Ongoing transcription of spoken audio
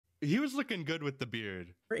He was looking good with the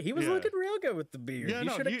beard. He was Yeah. looking real good with the beard. Yeah, He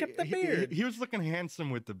no, should have kept the beard. he was looking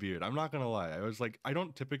handsome with the beard. I'm not gonna lie. I was like, I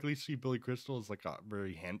don't typically see Billy Crystal as like a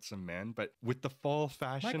very handsome man, but with the fall Mike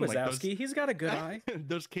fashion, like those Wazowski, he's got a good eye.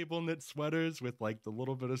 those cable knit sweaters with like the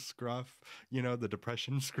little bit of scruff, the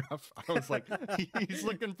depression scruff. I was like, he's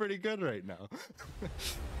looking pretty good right now.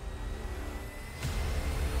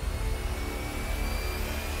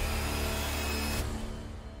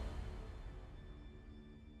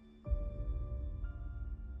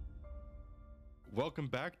 Welcome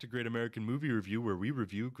back to Great American Movie Review, where we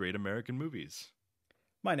review great American movies.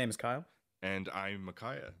 My name is Kyle. And I'm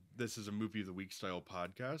Mikiah. This is a Movie of the Week style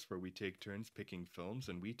podcast where we take turns picking films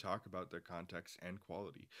and we talk about their context and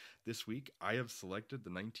quality. This week, I have selected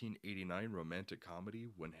the 1989 romantic comedy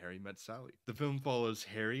When Harry Met Sally. The film follows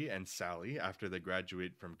Harry and Sally after they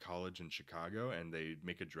graduate from college in Chicago and they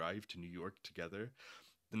make a drive to New York together.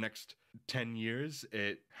 The next 10 years,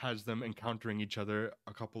 it has them encountering each other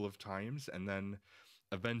a couple of times, and then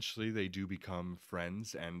eventually they do become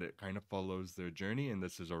friends, and it kind of follows their journey. And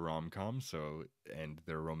this is a rom-com, and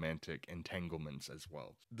their romantic entanglements as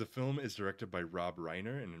well. The film is directed by Rob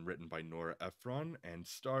Reiner and written by Nora Ephron and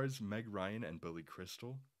stars Meg Ryan and Billy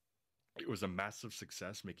Crystal. It was a massive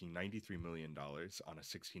success, making $93 million on a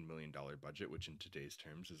 $16 million budget, which in today's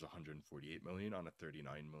terms is $148 million on a $39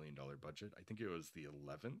 million budget. I think it was the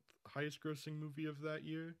 11th highest grossing movie of that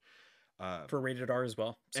year. For rated R as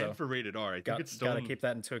well. So and for rated R, I think it's still... Gotta keep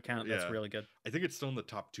that into account. Yeah, that's really good. I think it's still in the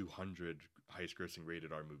top 200 highest grossing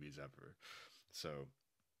rated R movies ever. So...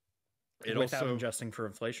 Without adjusting for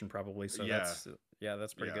inflation, probably. So yeah.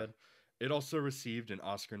 That's pretty good. It also received an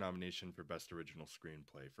Oscar nomination for Best Original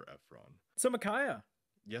Screenplay for Ephron. So, Mikiah.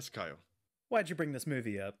 Yes, Kyle. Why'd you bring this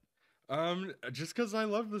movie up? Just because I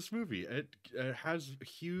love this movie. It has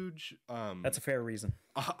huge... That's a fair reason.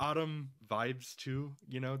 Autumn vibes, too.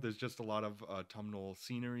 There's just a lot of autumnal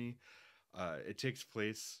scenery. It takes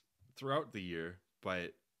place throughout the year,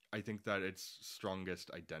 but I think that its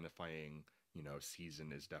strongest identifying,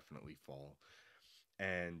 season is definitely fall.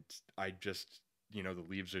 And I just... the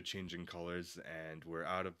leaves are changing colors and we're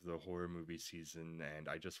out of the horror movie season, and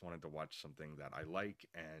I just wanted to watch something that I like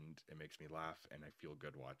and it makes me laugh and I feel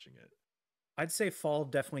good watching it. I'd say fall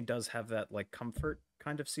definitely does have that like comfort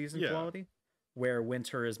kind of season quality, where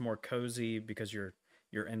winter is more cozy because you're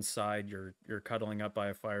inside, you're cuddling up by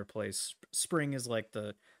a fireplace. Spring is like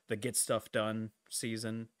the get stuff done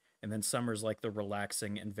season, and then summer's like the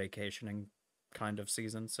relaxing and vacationing kind of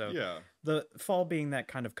season. So the fall being that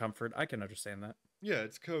kind of comfort, I can understand that. Yeah,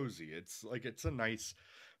 it's cozy. It's a nice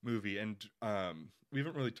movie, and we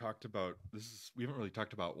haven't really talked about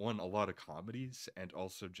a lot of comedies, and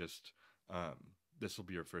also just this will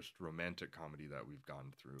be our first romantic comedy that we've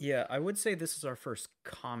gone through. Yeah, I would say this is our first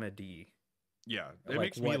comedy. Yeah, it like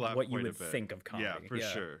makes me laugh what you quite would a bit. think of comedy. Yeah, for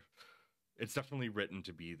sure. It's definitely written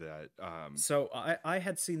to be that. So I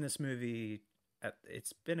had seen this movie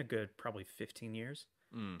it's been a good probably 15 years,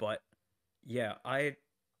 but yeah, I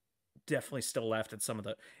definitely still laughed at some of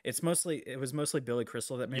it was mostly Billy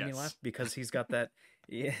Crystal that made me laugh, because he's got that.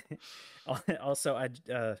 Yeah. Also,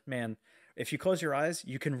 man, if you close your eyes,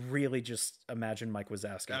 you can really just imagine Mike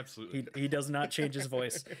Wazowski. Absolutely. He does not change his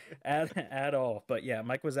voice at all. But yeah,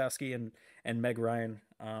 Mike Wazowski and Meg Ryan,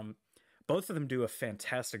 both of them do a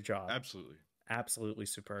fantastic job. Absolutely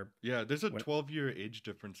superb. Yeah, there's a 12-year age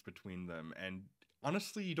difference between them, and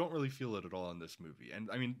honestly, you don't really feel it at all in this movie. And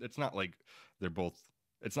I mean, it's not like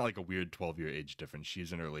it's not like a weird 12-year age difference.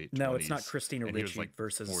 She's in her late 20s. No, it's not Christina Ricci like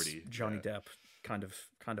versus 40. Johnny Depp kind of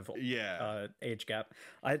yeah age gap.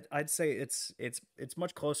 I'd say it's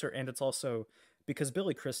much closer, and it's also because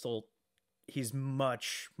Billy Crystal, he's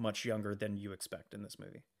much younger than you expect in this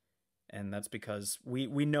movie, and that's because we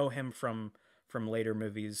know him from later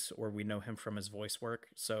movies, or we know him from his voice work.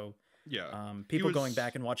 So people going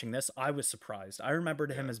back and watching this, I was surprised. I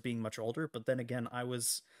remembered him as being much older, but then again, I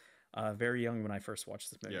was very young when I first watched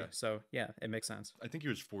this movie. So yeah, it makes sense. I think he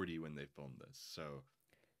was 40 when they filmed this. So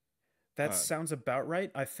that sounds about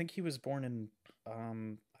right. I think he was born in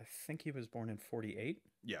 48.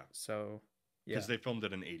 Yeah. So because they filmed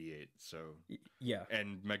it in 88. So yeah.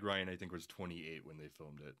 And Meg Ryan, I think, was 28 when they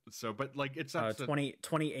filmed it. So, but like it's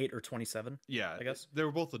 28 or 27. Yeah, I guess they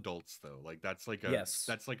were both adults though. Like that's like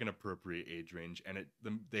an appropriate age range. And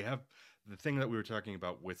they have the thing that we were talking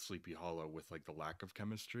about with Sleepy Hollow, with like the lack of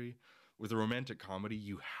chemistry. With a romantic comedy,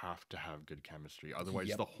 you have to have good chemistry.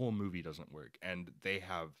 Otherwise, the whole movie doesn't work. And they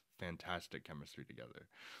have fantastic chemistry together.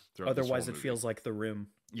 Otherwise, it feels like The Room.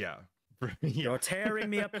 Yeah, Yeah. You're tearing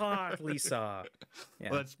me apart, Lisa. Yeah,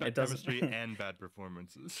 Well, that's bad it doesn't. chemistry and bad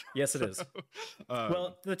performances. Yes, it is. Um,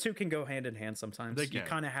 Well, the two can go hand in hand they sometimes. You can.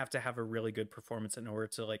 kind of have to have a really good performance in order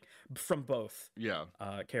to like from both Yeah.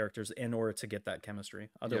 characters in order to get that chemistry.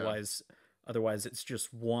 Yeah. Otherwise, it's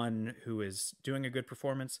just one who is doing a good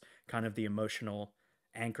performance, kind of the emotional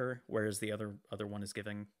anchor, whereas the other one is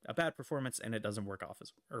giving a bad performance and it doesn't work out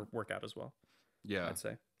as well. Yeah. I'd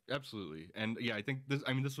say. Absolutely. And yeah, I think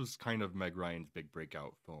this was kind of Meg Ryan's big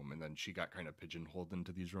breakout film, and then she got kind of pigeonholed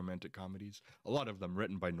into these romantic comedies. A lot of them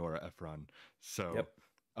written by Nora Ephron. So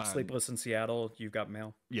Yep. Sleepless in Seattle, You've Got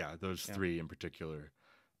Mail. yeah, those three in particular.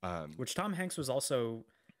 Which Tom Hanks was also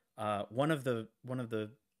one of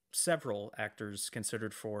the several actors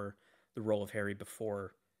considered for the role of Harry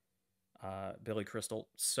before Billy Crystal.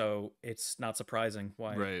 So it's not surprising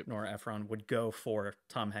why Right. Nora Ephron would go for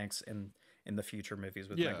Tom Hanks in the future movies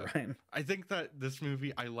with Yeah. Meg Ryan. I think that this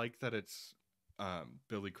movie, I like that it's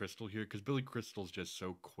Billy Crystal here, because Billy Crystal's just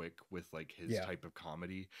so quick with like his type of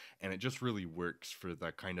comedy, and it just really works for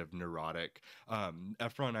that kind of neurotic.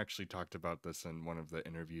 Efron actually talked about this in one of the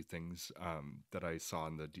interview things that I saw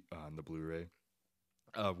on the Blu-ray.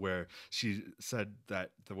 Where she said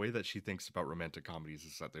that the way that she thinks about romantic comedies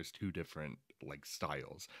is that there's two different like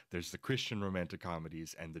styles. There's the Christian romantic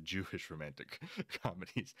comedies and the Jewish romantic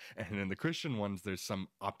comedies. And in the Christian ones, there's some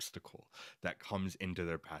obstacle that comes into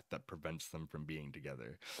their path that prevents them from being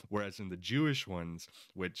together. Whereas in the Jewish ones,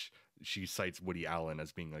 which she cites Woody Allen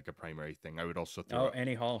as being like a primary thing, I would also throw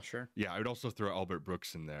Annie Hall, sure. yeah, I would also throw Albert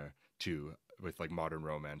Brooks in there too, with like modern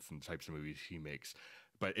romance and the types of movies he makes.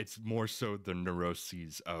 But it's more so the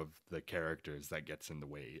neuroses of the characters that gets in the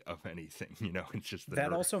way of anything, you know. It's just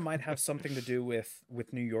that also might have something to do with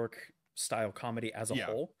New York style comedy as a Yeah.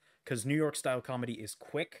 whole, because New York style comedy is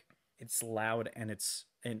quick, it's loud, and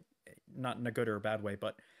not in a good or a bad way,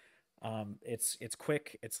 but it's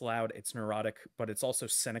quick, it's loud, it's neurotic, but it's also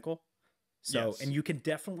cynical. So, Yes. and you can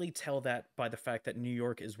definitely tell that by the fact that New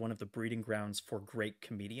York is one of the breeding grounds for great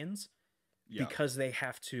comedians. Yeah. Because they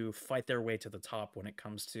have to fight their way to the top when it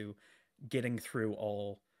comes to getting through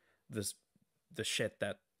all the shit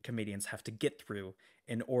that comedians have to get through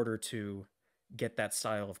in order to get that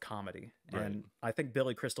style of comedy. Right. And I think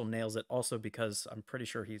Billy Crystal nails it also because I'm pretty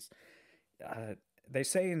sure he's they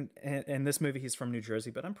say in this movie he's from New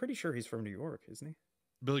Jersey, but I'm pretty sure he's from New York, isn't he?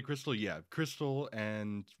 Billy Crystal, yeah. Crystal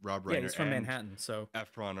and Rob Reiner Yeah, he's from and Manhattan, so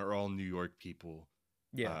Efron are all New York people.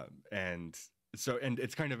 yeah. And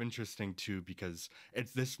it's kind of interesting too, because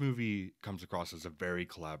this movie comes across as a very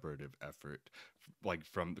collaborative effort, like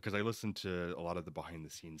because I listened to a lot of the behind the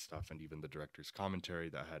scenes stuff and even the director's commentary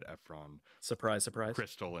that had Efron, Surprise.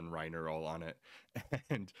 Crystal, and Reiner all on it,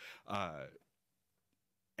 and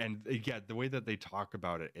yeah, the way that they talk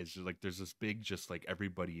about it is just like there's this big, just like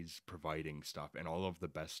everybody's providing stuff, and all of the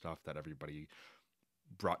best stuff that everybody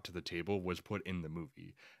brought to the table was put in the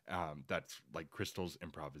movie. That's like Crystal's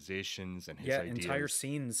improvisations and his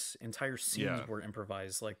ideas. Entire scenes were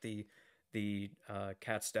improvised, like the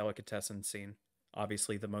Cat's Delicatessen scene,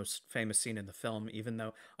 obviously the most famous scene in the film, even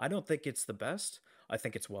though I don't think it's the best. I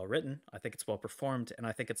think it's well written, I think it's well performed, and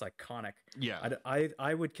I think it's iconic. Yeah.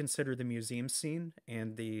 I would consider the museum scene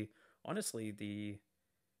and I'd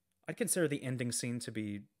consider the ending scene to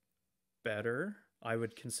be better. I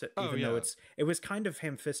would consider, though it was kind of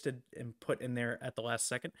ham-fisted and put in there at the last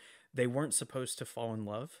second. They weren't supposed to fall in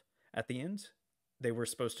love at the end. They were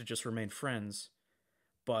supposed to just remain friends.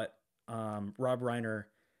 But Rob Reiner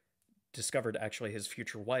discovered actually his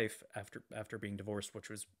future wife after being divorced,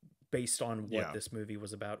 which was based on what this movie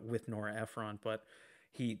was about with Nora Ephron. But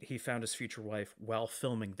he found his future wife while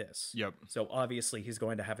filming this. Yep. So obviously he's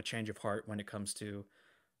going to have a change of heart when it comes to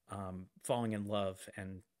falling in love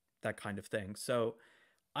and that kind of thing. So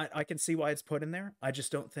I can see why it's put in there. I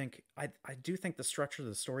just don't think I do think the structure of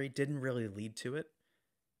the story didn't really lead to it,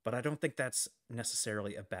 but I don't think that's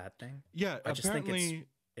necessarily a bad thing. Yeah, I just think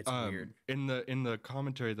it's weird. In the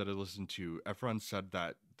commentary that I listened to, Efron said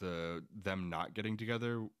that them not getting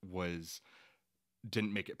together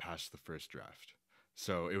didn't make it past the first draft.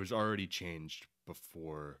 So it was already changed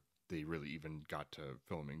before they really even got to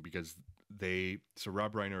filming, because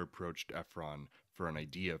Rob Reiner approached Efron for an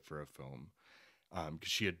idea for a film, because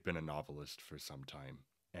she had been a novelist for some time,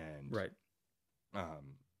 and right.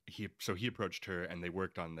 He approached her and they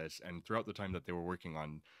worked on this, and throughout the time that they were working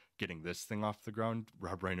on getting this thing off the ground,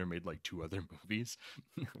 Rob Reiner made like 2 other movies,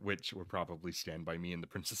 which were probably Stand By Me and The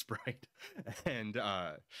Princess Bride, and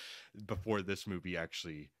before this movie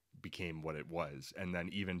actually became what it was. And then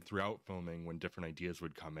even throughout filming, when different ideas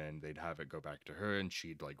would come in, they'd have it go back to her and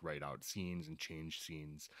she'd like write out scenes and change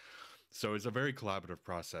scenes. So it's a very collaborative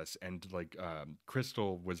process, and like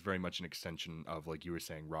Crystal was very much an extension of, like you were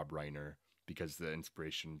saying, Rob Reiner, because the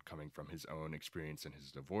inspiration coming from his own experience in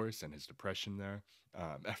his divorce and his depression there.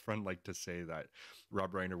 Efron liked to say that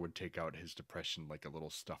Rob Reiner would take out his depression like a little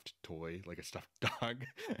stuffed toy, like a stuffed dog,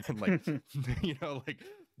 and like like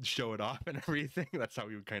show it off and everything. That's how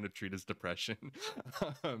he would kind of treat his depression.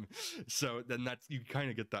 So then that's, you kind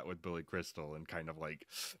of get that with Billy Crystal, and kind of like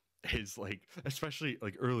his, like, especially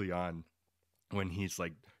like early on when he's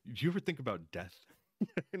like, do you ever think about death?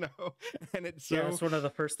 And it's so, Yeah, that's one of the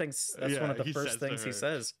first things. That's one of the first things he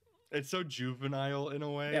says. It's so juvenile in a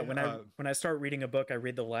way. Yeah, when I start reading a book, I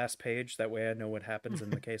read the last page. That way, I know what happens in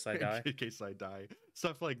the case I die. In case I die,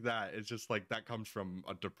 stuff like that. It's just like that comes from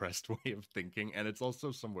a depressed way of thinking, and it's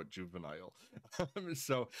also somewhat juvenile.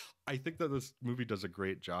 So I think that this movie does a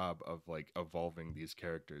great job of like evolving these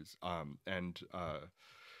characters. And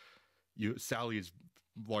Sally is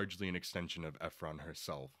largely an extension of Efron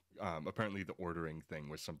herself. Apparently the ordering thing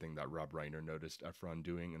was something that Rob Reiner noticed Efron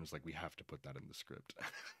doing and was like, we have to put that in the script.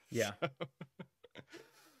 Yeah.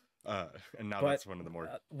 And now that's one of the more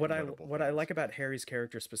what I like about Harry's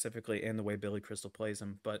character specifically, and the way Billy Crystal plays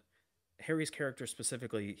him, but Harry's character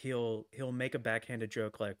specifically, he'll make a backhanded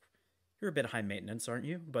joke like, you're a bit high maintenance, aren't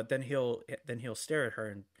you? But then he'll stare at her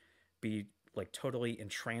and be like totally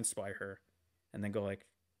entranced by her, and then go like,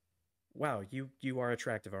 wow, you are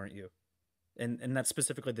attractive, aren't you? And that's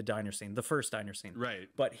specifically the diner scene, the first diner scene. Right.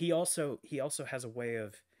 But he also has a way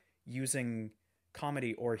of using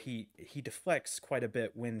comedy, or he deflects quite a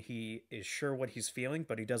bit when he is sure what he's feeling,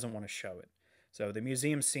 but he doesn't want to show it. So the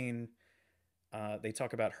museum scene, they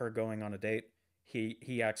talk about her going on a date.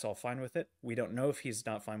 He acts all fine with it. We don't know if he's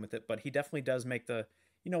not fine with it, but he definitely does make the,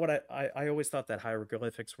 you know what, I always thought that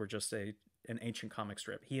hieroglyphics were just an ancient comic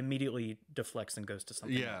strip. He immediately deflects and goes to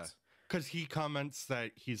something else. Because he comments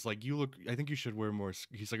that he's like, I think you should wear more.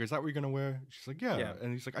 He's like, is that what you're going to wear? She's like, yeah.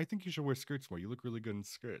 And he's like, I think you should wear skirts more. You look really good in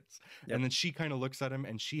skirts. Yep. And then she kind of looks at him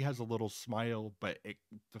and she has a little smile, but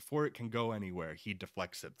before it can go anywhere, he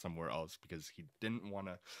deflects it somewhere else, because he didn't want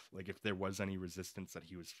to, like, if there was any resistance that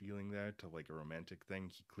he was feeling there to like a romantic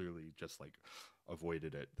thing, he clearly just like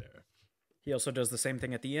avoided it there. He also does the same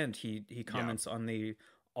thing at the end. He comments on the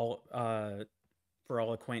for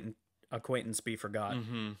all acquaintance be forgot.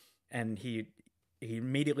 Mm-hmm. And he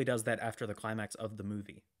immediately does that after the climax of the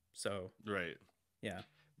movie. So right, yeah,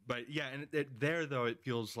 but yeah, and there though it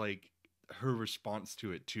feels like her response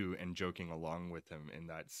to it too, and joking along with him in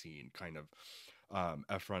that scene, kind of.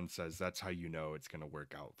 Efron says that's how you know it's going to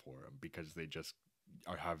work out for him, because they just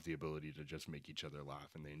have the ability to just make each other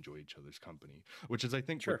laugh and they enjoy each other's company, which is, I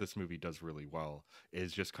think, what this movie does really well,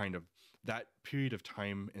 is just kind of that period of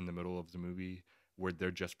time in the middle of the movie where they're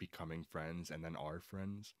just becoming friends and then are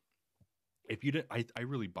friends. If you didn't, I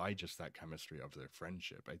really buy just that chemistry of their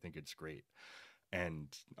friendship. I think it's great. And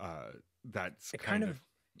that's kind of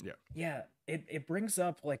it brings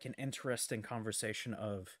up like an interesting conversation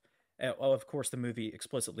of course the movie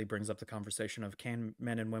explicitly brings up the conversation of, can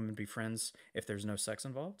men and women be friends if there's no sex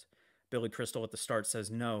involved? Billy Crystal at the start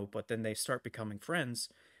says no, but then they start becoming friends,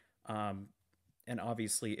 and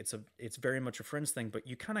obviously it's very much a friends thing, but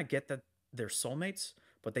you kind of get that they're soulmates,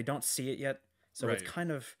 but they don't see it yet. So it's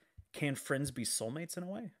kind of, can friends be soulmates in a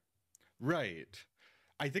way? Right.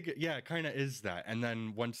 I think it kind of is that. And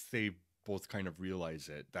then once they both kind of realize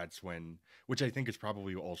it, that's when, which I think is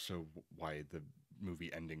probably also why the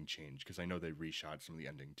movie ending changed, because I know they reshot some of the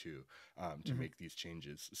ending too, to make these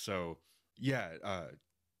changes. So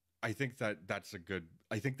I think that's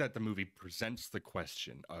I think that the movie presents the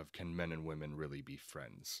question of, can men and women really be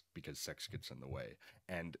friends because sex gets in the way?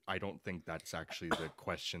 And I don't think that's actually the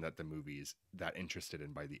question that the movie is that interested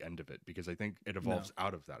in by the end of it, because I think it evolves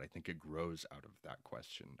out of that. I think it grows out of that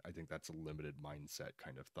question. I think that's a limited mindset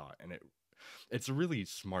kind of thought. And it's a really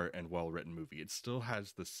smart and well-written movie. It still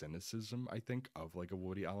has the cynicism, I think, of like a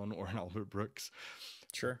Woody Allen or an Albert Brooks.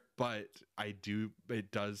 Sure. But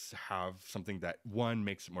it does have something that, one,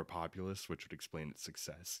 makes it more populist, which would explain its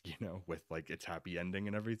success, with like its happy ending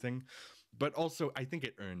and everything. But also, I think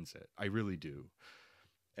it earns it. I really do.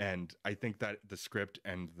 And I think that the script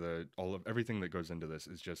and everything that goes into this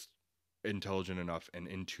is just intelligent enough and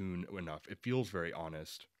in tune enough. It feels very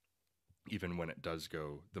honest, even when it does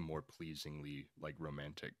go the more pleasingly like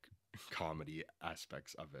romantic comedy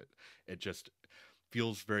aspects of it. It just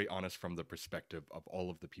feels very honest from the perspective of all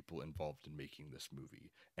of the people involved in making this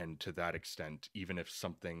movie. And to that extent, even if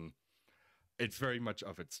it's very much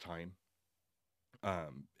of its time,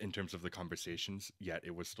 in terms of the conversations, yet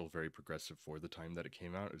it was still very progressive for the time that it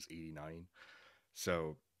came out. It was 89.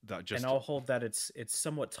 So that And just I'll hold that it's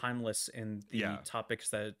somewhat timeless in the yeah, topics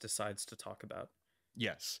that it decides to talk about.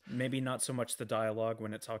 yes, Maybe not so much the dialogue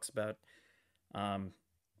when it talks about, um,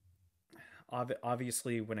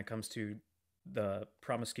 obviously when it comes to the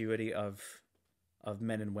promiscuity of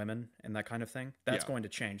men and women and that kind of thing. That's yeah, going to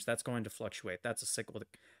change. That's going to fluctuate. That's a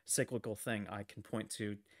cyclical thing I can point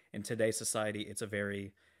to in today's society. It's a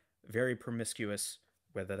very promiscuous,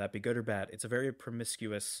 whether that be good or bad. It's a very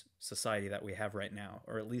promiscuous society that we have right now,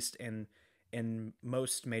 or at least in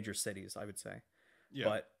most major cities, I would say. yeah,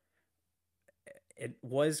 But it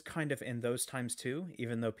was kind of in those times too,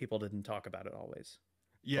 even though people didn't talk about it always.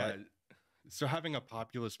 yeah. But So having a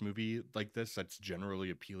populist movie like this that's generally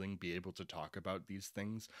appealing, be able to talk about these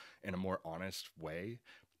things in a more honest way,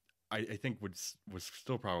 I think was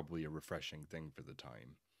still probably a refreshing thing for the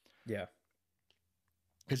time. yeah,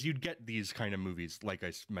 Because you'd get these kind of movies, like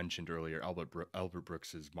I mentioned earlier, Albert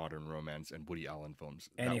Brooks's modern romance and Woody Allen films.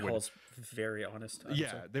 Annie That would, Hall's very honest. I would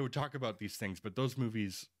yeah, say. they would talk about these things, but those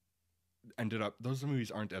movies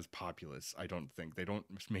aren't as populous. I don't think they don't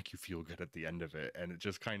make you feel good at the end of it, and it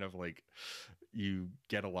just kind of like you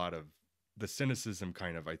get a lot of the cynicism,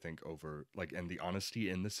 kind of I think over like, and the honesty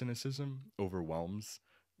in the cynicism overwhelms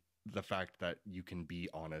the fact that you can be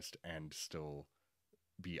honest and still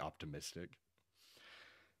be optimistic.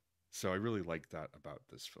 So I really like that about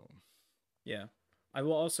this film. Yeah. I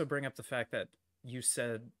will also bring up the fact that you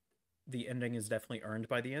said the ending is definitely earned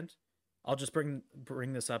by the end. I'll just bring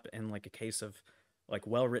this up in like a case of like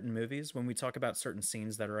well-written movies. When we talk about certain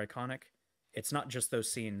scenes that are iconic, it's not just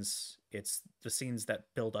those scenes, it's the scenes that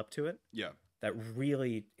build up to it Yeah. that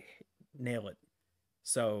really nail it.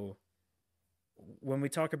 So when we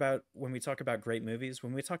talk about great movies,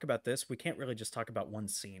 when we talk about this, we can't really just talk about one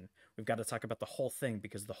scene. We've got to talk about the whole thing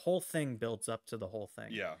because the whole thing builds up to the whole thing.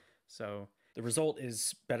 Yeah. So the result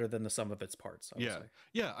is better than the sum of its parts, I would Yeah. say.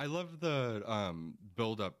 Yeah. I love the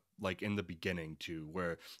build up like in the beginning too,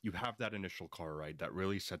 where you have that initial car ride that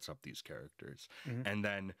really sets up these characters. Mhm. And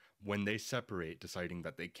then when they separate, deciding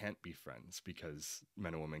that they can't be friends because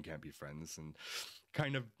men and women can't be friends, and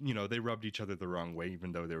kind of, they rubbed each other the wrong way,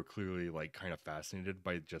 even though they were clearly like kind of fascinated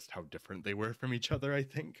by just how different they were from each other, I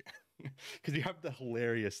think. Because you have the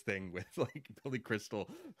hilarious thing with like Billy Crystal.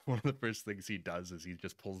 One of the first things he does is he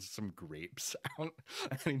just pulls some grapes out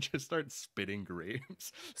and he just starts spitting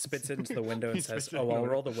grapes. Spits it into the window He and says, spits it "Oh, in I'll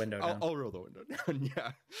roll the window down." I'll roll the window down.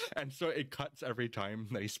 Yeah. And so it cuts every time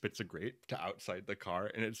that he spits a grape to outside the car.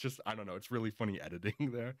 And it's just, I don't know, it's really funny editing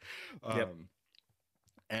there. Yep.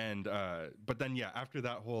 And but then yeah, after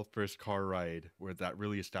that whole first car ride where that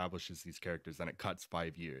really establishes these characters, then it cuts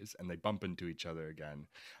 5 years and they bump into each other again.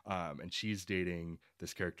 And she's dating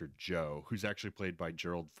this character Joe, who's actually played by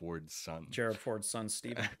Gerald Ford's son. Gerald Ford's son,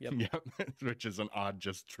 Steven. Yep. Yep. Which is an odd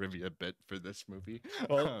just trivia bit for this movie.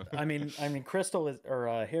 Well, I mean, Crystal is,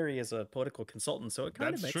 or Harry is a political consultant, so it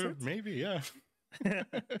kind of That's makes true. sense. Maybe, yeah.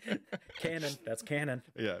 Canon. That's canon.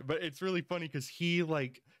 Yeah, but it's really funny because he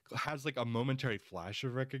like has like a momentary flash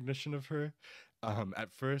of recognition of her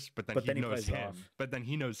at first, but then he knows plays it him. off. But then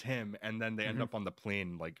he knows him, and then they end Mhm. up on the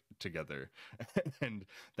plane like together. And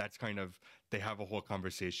that's kind of, they have a whole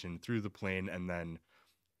conversation through the plane, and then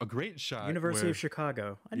a great shot. University where, of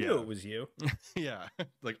Chicago. I knew Yeah. it was you. yeah,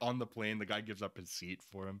 like on the plane, the guy gives up his seat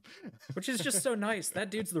for him. Which is just so nice. That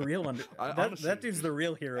dude's the real Honestly, that dude's the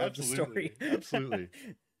real hero of the story. Absolutely.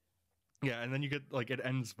 Yeah, and then you get like, it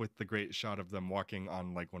ends with the great shot of them walking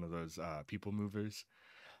on like one of those people movers,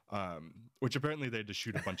 which apparently they had to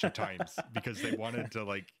shoot a bunch of times because they wanted to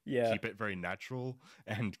like Yeah. keep it very natural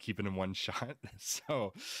and keep it in one shot.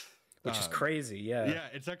 So, Which is crazy. Yeah. yeah,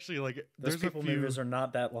 it's actually like Those there's people a few. movies are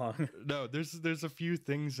not that long. No, there's a few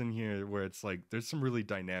things in here where it's like there's some really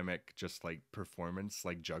dynamic, just like performance,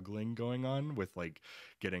 like juggling going on with like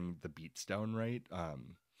getting the beats down right.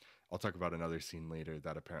 I'll talk about another scene later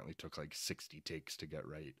that apparently took like 60 takes to get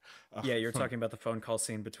right. Yeah, you're talking about the phone call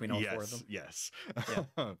scene between all four of them. Yes.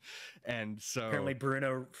 Yeah. And so Apparently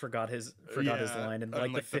Bruno forgot his Yeah, line in on,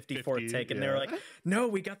 like the like, the 54th 50, take, and they were yeah. like, "No,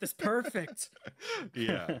 we got this perfect."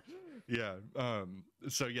 yeah. Yeah.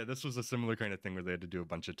 So yeah, this was a similar kind of thing where they had to do a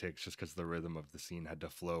bunch of takes just because the rhythm of the scene had to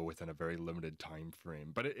flow within a very limited time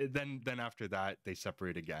frame. But then after that, they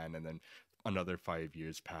separate again, and then another 5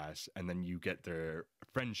 years pass, and then you get their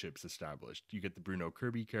friendships established. You get the Bruno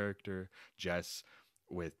Kirby character, Jess,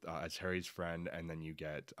 with as Harry's friend, and then you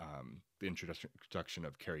get the introduction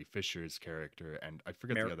of Carrie Fisher's character, and I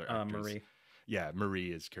forget the other actress. Marie. Yeah,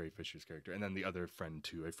 Marie is Carrie Fisher's character, and then the other friend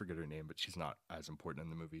too. I forget her name, but she's not as important in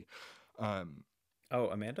the movie. Oh,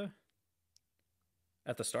 Amanda?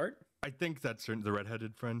 At the start? I think that's the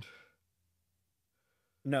redheaded friend.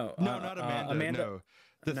 No, No, not Amanda. Amanda. No.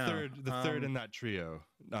 No. The third in that trio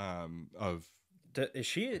of Is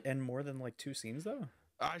she in more than like 2 scenes though?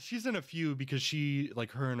 she's in a few because she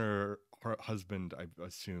like her and her husband, I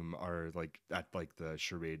assume, are like at like the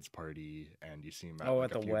charades party, and you see him at,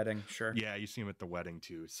 like, at the wedding, sure. Yeah, you see him at the wedding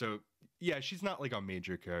too. So yeah, she's not like a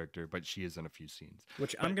major character, but she is in a few scenes.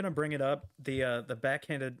 Which I'm gonna bring it up, the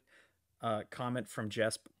backhanded comment from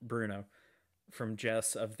Jess Bruno, from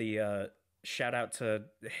Jess of the shout out to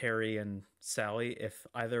Harry and Sally. If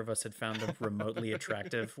either of us had found them remotely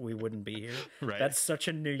attractive, we wouldn't be here. Right. That's such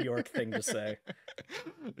a New York thing to say.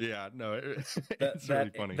 Yeah, no, it's really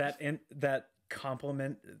funny. That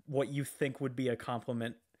compliment, what you think would be a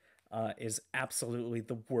compliment, is absolutely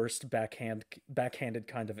the worst backhanded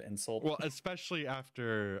kind of insult. Well, especially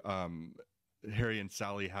after Harry and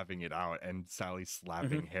Sally having it out, and Sally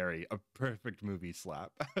slapping Harry, a perfect movie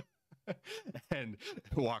slap. And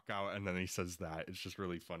walk out, and then he says that. It's just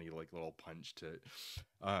really funny, like little punch to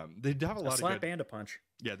they have a lot slap of good, and a punch.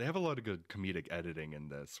 Yeah, they have a lot of good comedic editing in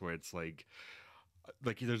this, where it's like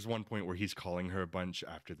there's one point where he's calling her a bunch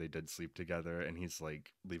after they did sleep together, and he's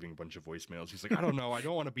like leaving a bunch of voicemails. He's like, I don't know, I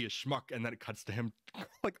don't want to be a schmuck, and then it cuts to him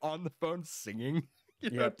like on the phone singing,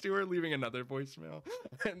 to her, leaving another voicemail.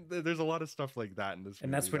 And there's a lot of stuff like that in this movie.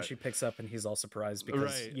 And that's when she picks up, and he's all surprised because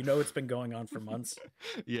Right. it's been going on for months.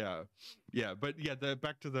 Yeah, but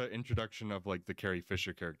back to the introduction of like the Carrie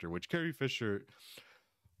Fisher character, which Carrie Fisher,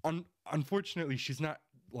 unfortunately, she's not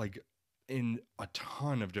like in a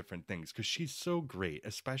ton of different things because she's so great,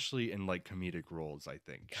 especially in like comedic roles. I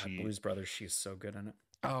think Blues Brothers, she's so good in it.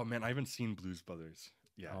 Oh man, I haven't seen Blues Brothers.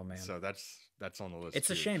 Yeah. Oh man. So that's on the list. It's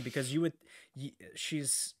a shame because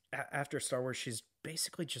she's after Star Wars, she's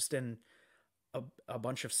basically just in a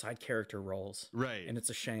bunch of side character roles. Right. And it's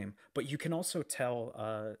a shame. But you can also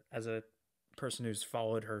tell, as a person who's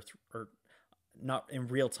followed her or not in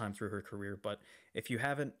real time through her career, but if you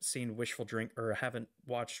haven't seen Wishful Drink or haven't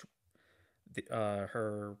watched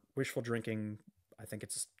her Wishful Drinking, I think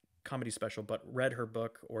it's a comedy special, but read her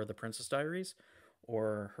book or The Princess Diaries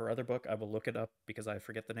or her other book, I will look it up because I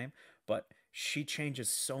forget the name, but she changes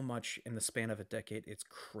so much in the span of a decade. It's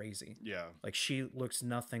crazy. Yeah. Like she looks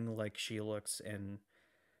nothing like she looks in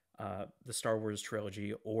the Star Wars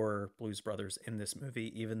trilogy or Blues Brothers in this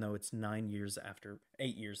movie, even though it's 8 years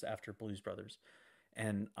after Blues Brothers.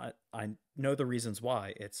 And I know the reasons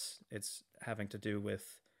why. It's having to do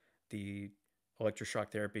with the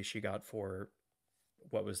electroshock therapy she got for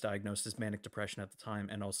what was diagnosed as manic depression at the time,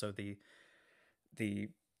 and also the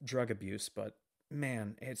drug abuse. But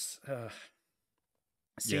man, it's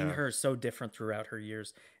seeing her so different throughout her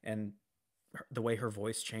years, and the way her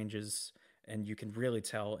voice changes, and you can really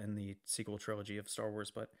tell in the sequel trilogy of Star Wars.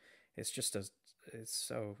 But it's just it's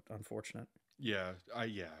so unfortunate. Yeah,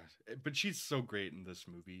 but she's so great in this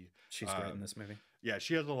movie. She's great in this movie. Yeah,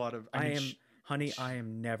 she has a lot of. I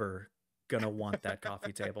am never gonna want that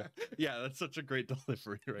coffee table. Yeah, that's such a great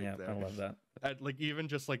delivery right there. I love that. And like even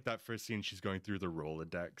just like that first scene, she's going through the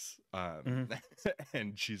Rolodex,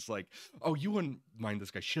 and she's like, "Oh, you wouldn't mind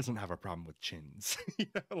this guy. She doesn't have a problem with chins,"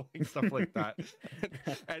 like stuff like that.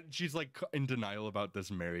 And she's like in denial about this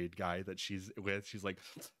married guy that she's with. She's like,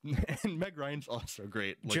 and Meg Ryan's also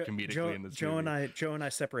great, like comedically in this movie. Joe and I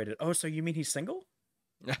separated. Oh, so you mean he's single?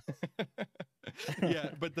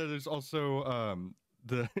 Yeah, but there's also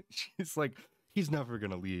she's like, he's never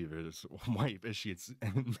gonna leave his wife, is she?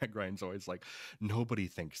 And Meg Ryan's always like, nobody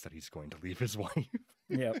thinks that he's going to leave his wife.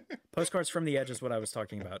 Yeah, Postcards from the Edge is what I was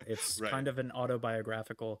talking about. It's kind of an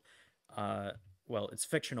autobiographical. Well, it's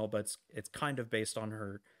fictional, but it's kind of based on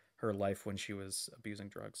her life when she was abusing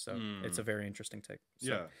drugs. So it's a very interesting take.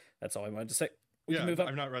 So that's all I wanted to say.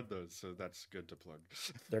 I've not read those, so that's good to plug.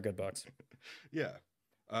 They're good books. Yeah.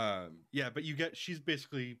 But she's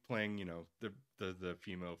basically playing, the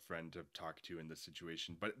female friend to talk to in this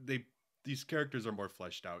situation. But these characters are more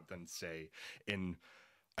fleshed out than, say,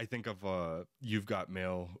 I think of You've Got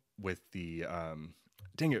Mail with the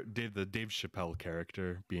the Dave Chappelle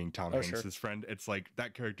character being Tom Hanks' friend. It's like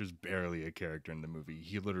that character's barely a character in the movie.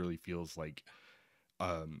 He literally feels like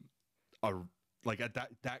that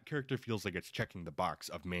character feels like it's checking the box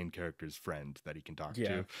of main character's friend that he can talk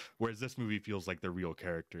to, whereas this movie feels like they're real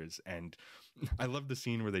characters. And I love the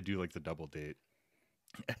scene where they do like the double date.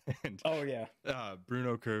 And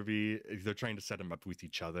Bruno Kirby, they're trying to set him up with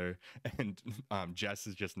each other, and Jess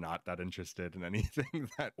is just not that interested in anything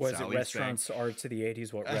that Sally's restaurants saying. Are to the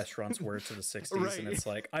 80s what restaurants were to the 60s, and it's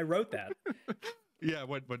like, I wrote that. Yeah,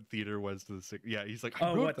 what theater was to the 60s. Yeah, he's like,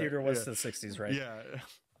 what theater was to the 60s, right? Yeah.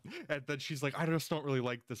 And then she's like, I just don't really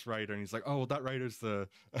like this writer. And he's like, oh, well, that writer's the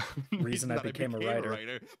Reason I that became a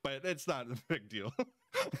writer. But it's not a big deal.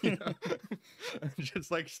 You know?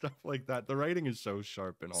 Just like stuff like that. The writing is so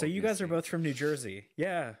sharp and all. So you guys are both from New Jersey.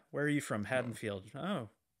 Yeah. Where are you from? Haddonfield. Oh,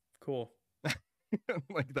 cool.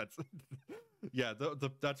 Like that's yeah,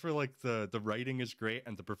 that's where like the writing is great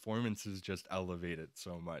and the performances just elevate it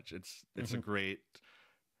so much. It's a great,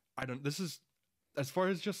 I don't, this is, as far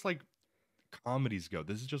as just like comedies go,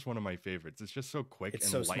 this is just one of my favorites. It's just so quick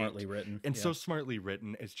It's and so light smartly written. and so smartly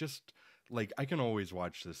written. It's just like I can always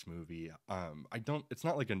watch this movie. I don't, it's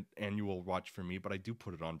not like an annual watch for me, but I do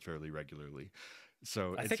put it on fairly regularly.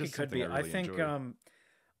 So I it's think it just could something be. I really think enjoy.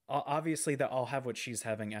 obviously that I'll have what she's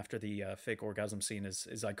having after the fake orgasm scene is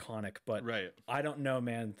iconic, but Right. I don't know,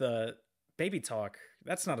 man. The baby talk,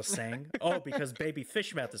 that's not a saying. Oh, because baby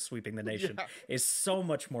fish mouth is sweeping the nation Yeah. is so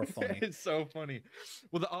much more funny. It's so funny.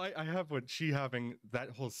 Well, I have what she having,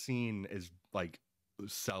 that whole scene is like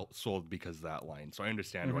sold because of that line. So I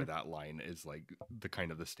understand why that line is like the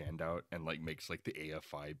kind of the standout and like makes like the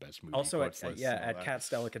AFI best movie Also quotes list and all at that. Cat's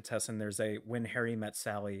Delicatessen, there's a when Harry met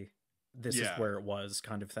Sally, this is Yeah. where it was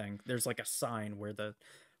kind of thing. There's like a sign where the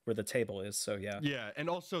table is. So yeah. Yeah, and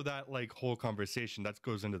also that like whole conversation that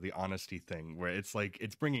goes into the honesty thing where it's like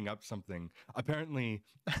it's bringing up something apparently.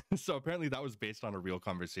 So apparently that was based on a real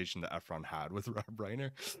conversation that Efron had with Rob Reiner,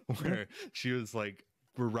 where she was like,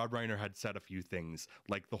 where Rob Reiner had said a few things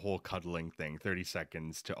like the whole cuddling thing, 30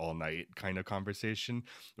 seconds to all night kind of conversation,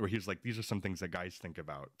 where he was like, these are some things that guys think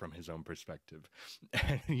about from his own perspective.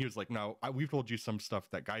 And he was like, no, we've told you some stuff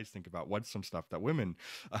that guys think about. What's some stuff that women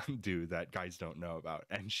do that guys don't know about?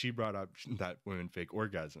 And she brought up that women fake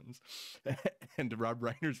orgasms. And Rob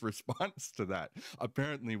Reiner's response to that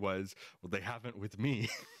apparently was, well, they haven't with me.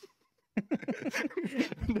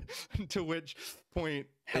 To which point,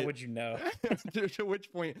 How would you know? to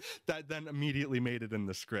which point that then immediately made it in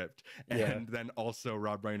the script. And then also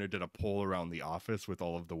Rob Reiner did a poll around the office with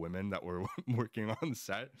all of the women that were working on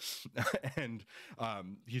set. And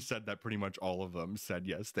he said that pretty much all of them said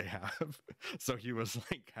yes, they have. So he was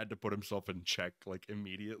like, had to put himself in check like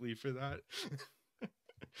immediately for that.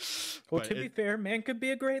 Well, to be fair, man could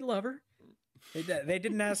be a great lover. They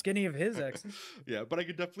didn't ask any of his exes. Yeah, but I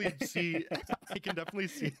could definitely see, I can definitely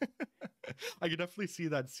see, I could definitely see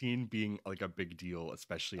that scene being like a big deal,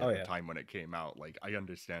 especially at the time when it came out. Like, I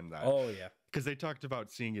understand that. Oh yeah, because they talked about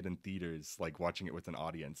seeing it in theaters, like watching it with an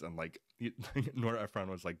audience, and like Nora Ephron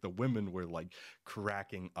was like, the women were like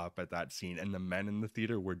cracking up at that scene, and the men in the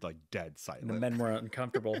theater were like dead silent. The men were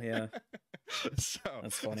uncomfortable. Yeah, so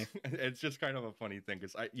that's funny. It's just kind of a funny thing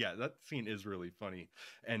because that scene is really funny,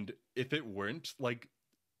 and if it weren't like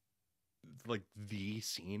the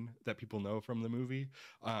scene that people know from the movie,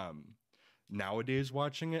 nowadays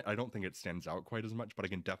watching it, I don't think it stands out quite as much, but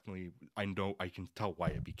I know I can tell why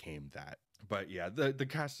it became that. But yeah, the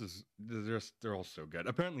cast is, they're all so good.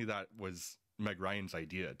 Apparently that was Meg Ryan's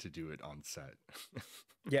idea to do it on set.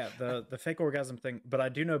 Yeah, the fake orgasm thing, but I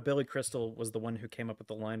do know Billy Crystal was the one who came up with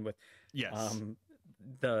the line with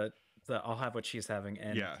the I'll have what she's having,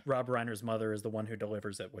 and Rob Reiner's mother is the one who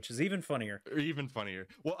delivers it, which is even funnier. Even funnier.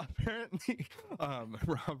 Well, apparently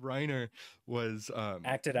Rob Reiner was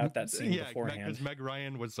acted out that scene beforehand. Because Meg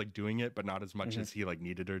Ryan was like doing it, but not as much as he like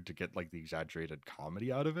needed her to get like the exaggerated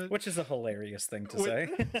comedy out of it. Which is a hilarious thing to say.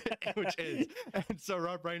 Which is. And so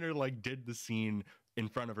Rob Reiner like did the scene in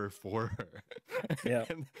front of her for her. Yeah.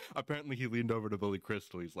 And apparently he leaned over to Billy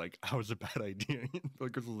Crystal. He's like, "How was a bad idea?" Billy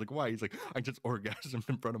Crystal's like, "Why?" He's like, "I just orgasmed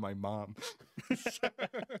in front of my mom."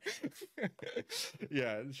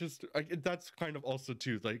 Yeah, it's just that's kind of also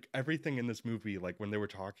too like everything in this movie. Like when they were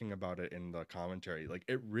talking about it in the commentary, like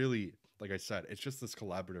it really, like I said, it's just this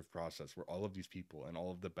collaborative process where all of these people and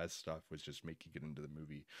all of the best stuff was just making it into the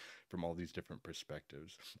movie from all these different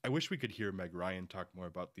perspectives. I wish we could hear Meg Ryan talk more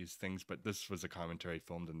about these things, but this was a commentary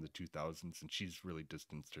filmed in the 2000s, and she's really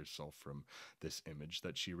distanced herself from this image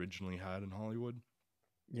that she originally had in Hollywood.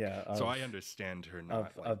 Yeah. So I understand her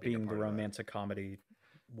not of being the romantic comedy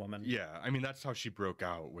woman. Yeah, I mean that's how she broke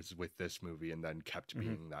out, was with this movie, and then kept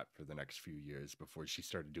being that for the next few years before she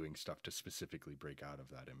started doing stuff to specifically break out of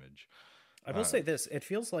that image. I will say this, it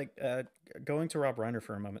feels like, going to Rob Reiner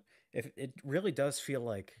for a moment, if it really does feel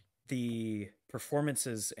like the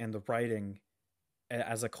performances and the writing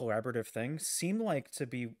as a collaborative thing seem like to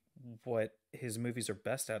be what his movies are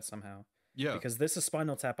best at somehow. Yeah. Because this is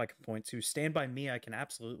Spinal Tap I can point to. Stand By Me I can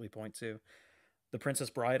absolutely point to. The Princess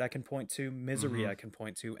Bride I can point to. Misery I can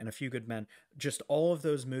point to. And A Few Good Men. Just all of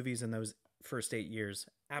those movies in those first 8 years,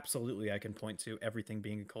 absolutely I can point to everything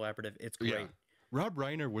being collaborative. It's great. Rob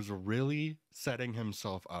Reiner was really setting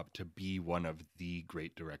himself up to be one of the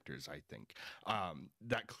great directors, I think.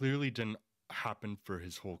 That clearly didn't happen for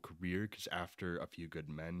his whole career, because after A Few Good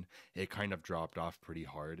Men, it kind of dropped off pretty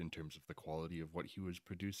hard in terms of the quality of what he was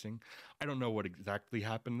producing. I don't know what exactly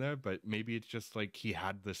happened there, but maybe it's just like he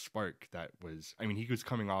had this spark that was, I mean, he was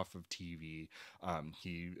coming off of TV.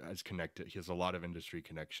 He has a lot of industry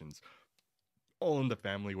connections. All in the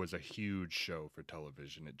Family was a huge show for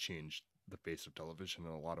television. It changed the face of television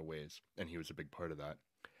in a lot of ways, and he was a big part of that.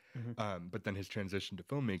 Mhm. But then his transition to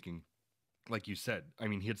filmmaking, like you said, I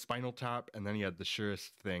mean, he had Spinal Tap, and then he had The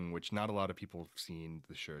Surest Thing, which not a lot of people have seen.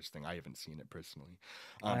 The Surest Thing, I haven't seen it personally.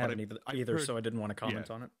 I But haven't either, heard, so I didn't want to yeah, comment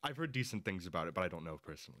on it. I've heard decent things about it, but I don't know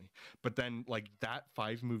personally. But then, like, that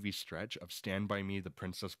 5 movie stretch of Stand By Me, The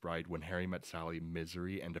Princess Bride, When Harry Met Sally,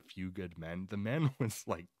 Misery, and A Few Good Men, the man was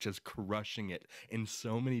like just crushing it in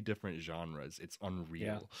so many different genres. It's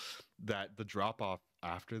unreal that the drop off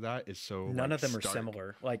after that is so None like of them are stark.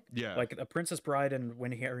 similar. Like Yeah. like A Princess Bride and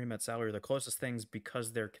When Harry Met Sally are the closest things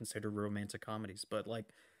because they're considered romantic comedies, but like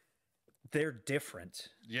they're different.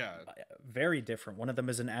 Yeah. Very different. One of them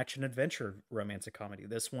is an action adventure romantic comedy.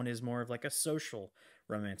 This one is more of like a social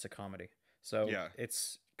romantic comedy. So Yeah.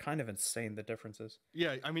 it's kind of insane the differences.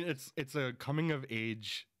 Yeah, I mean it's a coming of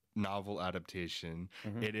age novel adaptation.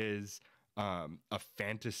 Mhm. It is a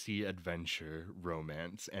fantasy adventure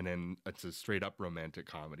romance, and then it's a straight up romantic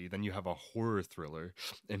comedy. Then you have a horror thriller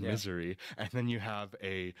in Yeah. Misery, and then you have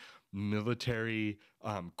a military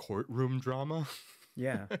courtroom drama.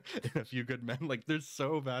 Yeah. In A Few Good Men. Like, they're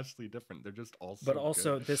so vastly different. They're just all so But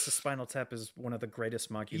also, good. this is Spinal Tap is one of the greatest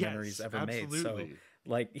mockumentaries Yes, ever made. So, absolutely.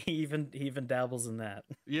 like, he even dabbles in that.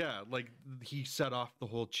 Yeah, like he set off the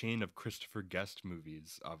whole chain of Christopher Guest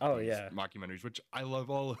movies of Oh, these yeah. mockumentaries, which I love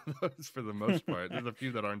all of those for the most part. There's a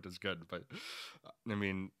few that aren't as good, but I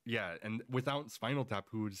mean, yeah. And without Spinal Tap,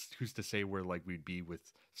 who's to say where like we'd be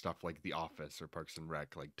with stuff like The Office or Parks and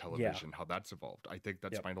Rec, like television, how that's evolved. I think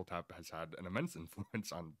that Yep. Spinal Tap has had an immense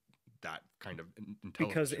influence on that kind of in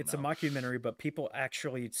Because television it's now. a mockumentary, but people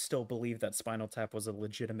actually still believe that Spinal Tap was a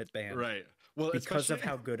legitimate band. Right. Well, Because of especially-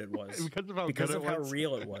 how good it was. because of how Because good of it how was.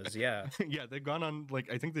 real it was, yeah. Yeah, they've gone on, like,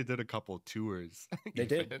 I think they did a couple tours. They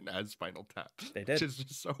did. even as Spinal Tap. They did. Which is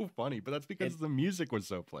just so funny, but that's because the music was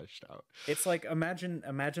so fleshed out. It's like imagine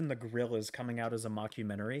the Gorillaz coming out as a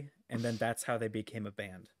mockumentary, and then that's how they became a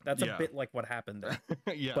band. That's a Yeah. bit like what happened there.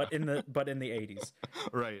 Yeah. But in the 80s.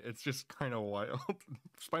 Right. It's just kind of wild.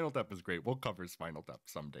 Spinal Tap is great. We'll cover Spinal Tap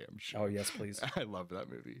someday, I'm sure. Oh yes, please. I love that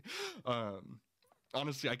movie.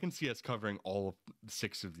 Honestly, I can see us covering all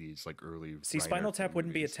 6 of these, like, early. See, Reiner Spinal Tap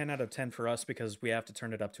wouldn't be a movies. 10 out of 10 for us because we have to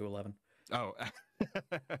turn it up to 11. Oh,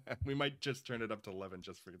 we might just turn it up to 11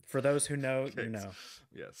 just for. For those who know, you Okay. know.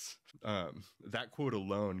 Yes. That quote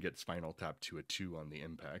alone gets Spinal Tap to a 2 on the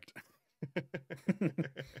impact.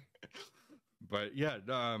 But yeah,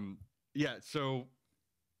 so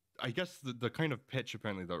I guess the kind of pitch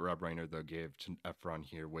apparently that Rob Reiner though gave to Efron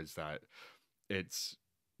here was that it's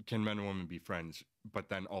can men and women be friends, but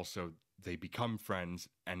then also they become friends,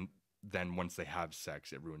 and then once they have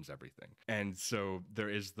sex, it ruins everything. And so there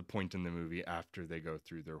is the point in the movie after they go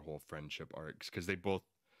through their whole friendship arcs, because they both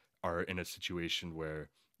are in a situation where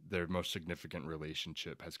their most significant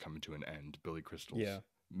relationship has come to an end. Billy Crystal's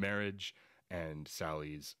marriage and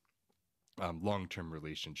Sally's long-term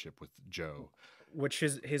relationship with Joe. Which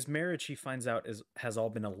his marriage, he finds out, has all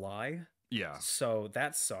been a lie. Yeah. So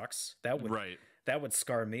that sucks. Right. That would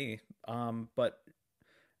scar me. But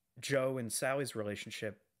Joe and Sally's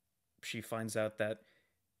relationship, she finds out that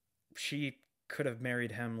she could have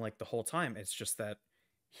married him like the whole time. It's just that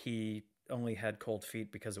he only had cold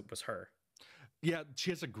feet because it was her. Yeah, she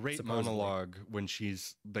has a great Supposedly. monologue when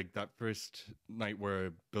she's like that first night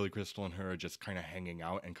where Billy Crystal and her are just kind of hanging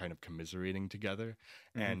out and kind of commiserating together.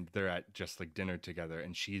 Mhm. And they're at just like dinner together,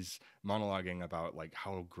 and she's monologuing about like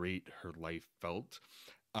how great her life felt.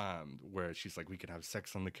 Where she's like, we can have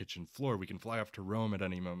sex on the kitchen floor, we can fly off to Rome at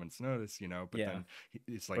any moment's notice, you know. But then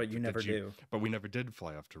it's like, But you never do. But we never did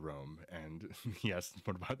fly off to Rome. And yes,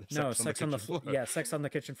 what about the No, sex on the kitchen floor? Yeah, sex on the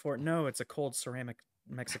kitchen floor. No, it's a cold ceramic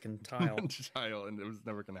Mexican tile. Tile, and it was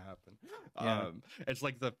never going to happen. Yeah. It's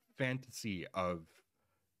like the fantasy of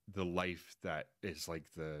the life that is like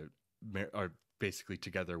are basically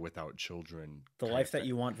together without children. The kind life of that thing.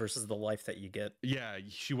 you want versus the life that you get. Yeah,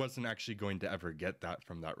 she wasn't actually going to ever get that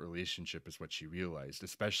from that relationship, is what she realized,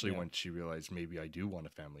 especially Yeah. when she realized maybe I do want a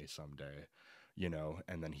family someday. you know,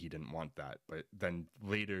 and then he didn't want that. But then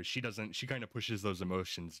later she kind of pushes those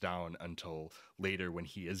emotions down until later when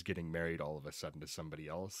he is getting married all of a sudden to somebody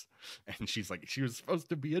else. And she's like, she was supposed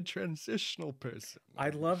to be a transitional person. I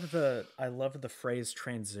love the phrase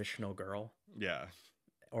transitional girl. Yeah.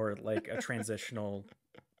 Or like a transitional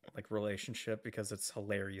like relationship, because it's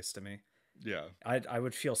hilarious to me. Yeah. I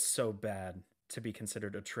would feel so bad to be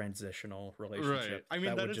considered a transitional relationship. Right. I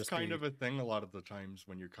mean, that would is just kind be, of a thing a lot of the times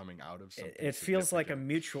when you're coming out of something. it feels like a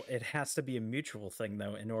mutual, it has to be a mutual thing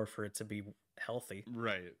though in order for it to be healthy.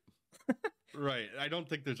 Right. Right. I don't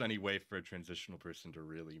think there's any way for a transitional person to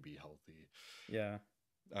really be healthy. Yeah.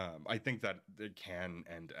 I think that it can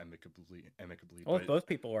end amicably. Well, if both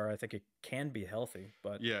people are, I think it can be healthy.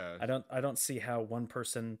 But yeah, I don't see how one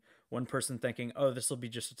person thinking, oh, this will be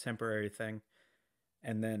just a temporary thing,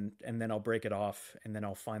 and then I'll break it off, and then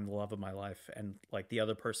I'll find the love of my life, and like the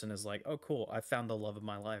other person is like, oh, cool, I found the love of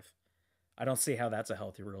my life. I don't see how that's a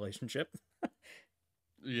healthy relationship.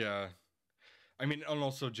 yeah. I mean, and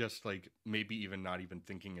also just like maybe even not even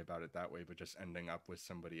thinking about it that way, but just ending up with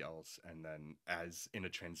somebody else. And then as in a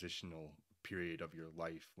transitional period of your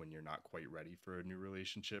life when you're not quite ready for a new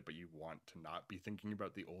relationship, but you want to not be thinking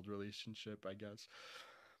about the old relationship, I guess.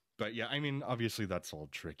 But yeah, I mean, obviously that's all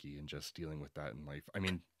tricky and just dealing with that in life. I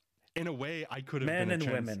mean, in a way, I could have Men been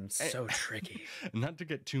and women, so tricky. Not to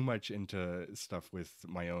get too much into stuff with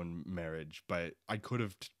my own marriage, but I could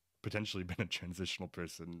have potentially been a transitional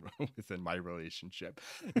person within my relationship.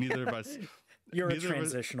 Neither of us. You're a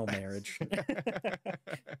transitional marriage.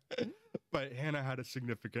 But Hannah had a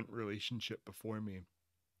significant relationship before me,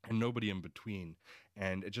 and nobody in between,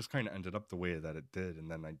 and it just kind of ended up the way that it did.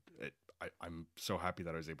 And then I'm so happy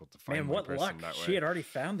that I was able to find what person luck! That way. She had already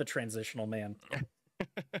found the transitional man.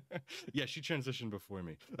 Yeah, she transitioned before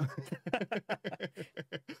me.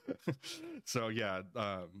 So yeah,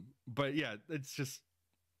 but yeah, it's just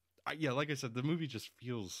yeah, like I said, the movie just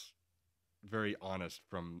feels very honest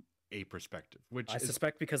from a perspective, which I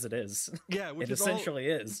suspect because it is. Yeah, which it is essentially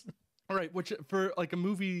is. All right, which for like a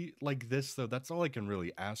movie like this though, that's all I can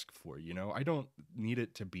really ask for, you know? I don't need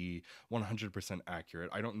it to be 100% accurate.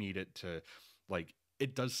 I don't need it to like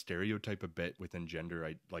it does stereotype a bit within gender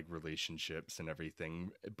like relationships and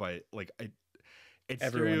everything, but like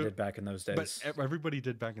everyone did back in those days. But everybody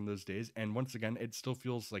did back in those days, and once again, it still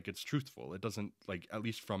feels like it's truthful. It doesn't like, at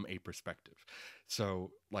least from a perspective.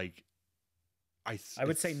 So like, I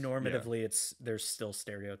would say normatively, there's still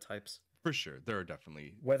stereotypes for sure. There are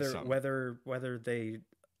definitely whether they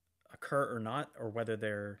occur or not, or whether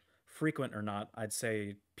they're frequent or not. I'd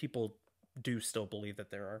say people do still believe that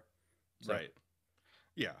there are. So. Right.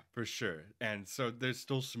 Yeah, for sure. And so there's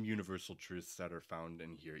still some universal truths that are found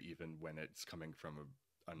in here, even when it's coming from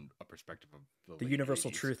a perspective of the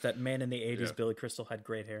universal 80s. Truth that man in the 80s, yeah. Billy Crystal had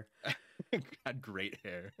great hair. Had great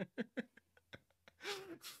hair.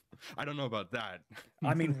 I don't know about that.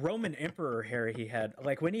 I mean, Roman Emperor hair he had.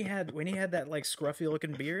 Like when he had that like scruffy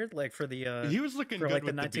looking beard, like for the he was looking for good like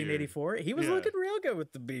with the 1984. He was looking real good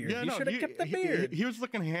with the beard. Yeah, he should have kept the beard. He was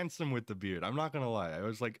looking handsome with the beard. I'm not gonna lie. I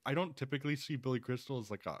was like, I don't typically see Billy Crystal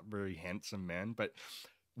as like a very handsome man, but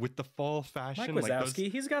with the fall fashion, Mike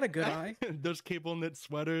Wazowski, he's got a good eye. Those cable knit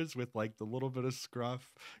sweaters with like the little bit of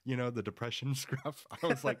scruff, you know, the depression scruff. I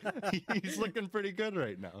was like, he's looking pretty good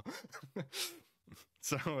right now.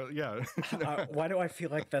 So yeah. Why do I feel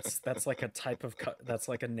like that's like a type of that's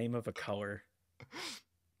like a name of a color?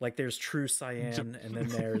 Like there's true cyan, and then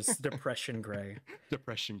there's depression gray.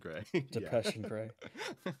 Depression gray. Depression gray.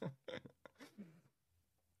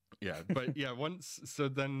 Yeah, but yeah, once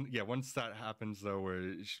that happens though,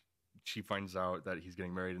 where she finds out that he's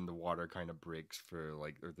getting married, and the water kind of breaks or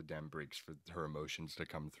the dam breaks for her emotions to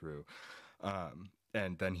come through.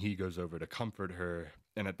 And then he goes over to comfort her.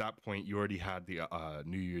 And at that point, you already had the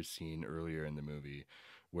New Year's scene earlier in the movie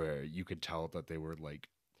where you could tell that they were like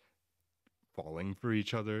falling for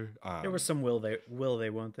each other. There was some will they,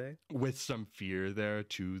 won't they? With some fear there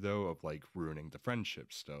too, though, of like ruining the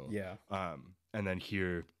friendship still. Yeah. And then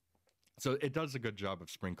here, so it does a good job of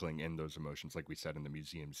sprinkling in those emotions, like we said in the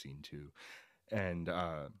museum scene too. And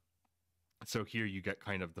so here you get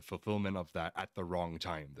kind of the fulfillment of that at the wrong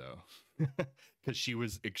time, though, because she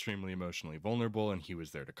was extremely emotionally vulnerable and he was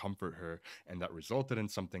there to comfort her. And that resulted in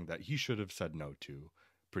something that he should have said no to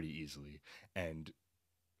pretty easily. And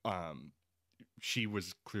she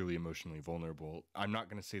was clearly emotionally vulnerable. I'm not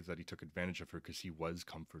going to say that he took advantage of her, because he was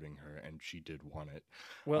comforting her and she did want it.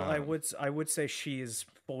 Well, I would say she is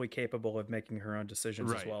fully capable of making her own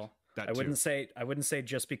decisions as well. I wouldn't say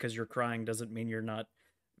just because you're crying doesn't mean you're not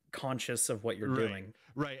conscious of what you're Right. doing.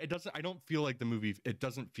 Right. It doesn't. I don't feel like the movie. It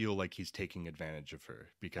doesn't feel like he's taking advantage of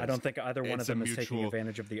her because I don't think either one of it's a them is taking mutual.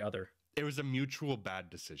 advantage of the other. It was a mutual bad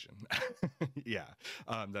decision. Yeah,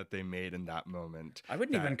 that they made in that moment. I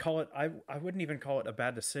wouldn't even call it. I wouldn't even call it a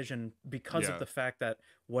bad decision because Yeah. of the fact that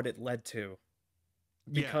what it led to.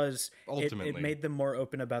 Because ultimately, it made them more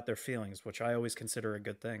open about their feelings, which I always consider a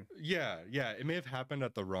good thing. Yeah, it may have happened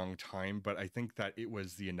at the wrong time, but I think that it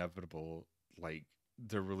was the inevitable. Like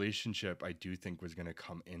the relationship, I do think was going to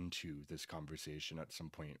come into this conversation at some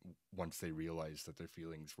point once they realized that their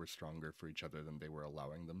feelings were stronger for each other than they were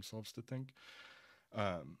allowing themselves to think.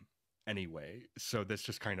 Anyway, so this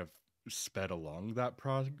just kind of sped along that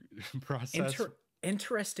process.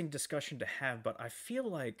 Interesting discussion to have, but I feel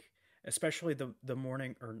like, especially the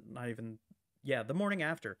morning, or not even, the morning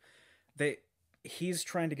after, he's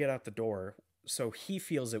trying to get out the door, so he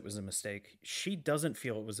feels it was a mistake. She doesn't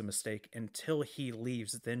feel it was a mistake until he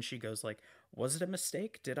leaves. Then she goes like, was it a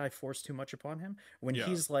mistake? Did I force too much upon him? When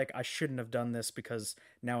he's like, I shouldn't have done this because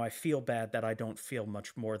now I feel bad that I don't feel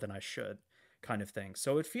much more than I should, kind of thing.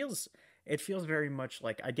 So it feels very much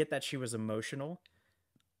like, I get that she was emotional,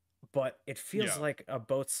 but it feels like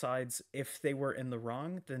both sides, if they were in the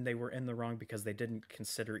wrong, then they were in the wrong because they didn't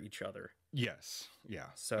consider each other. Yes. Yeah.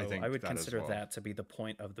 So I would consider that to be the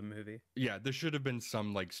point of the movie. Yeah, there should have been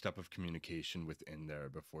some like step of communication within there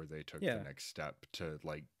before they took the next step to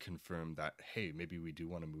like confirm that, hey, maybe we do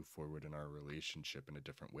want to move forward in our relationship in a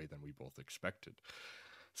different way than we both expected.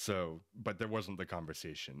 So, but there wasn't the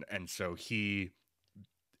conversation. And so he,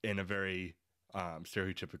 in a very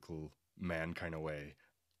stereotypical man kind of way,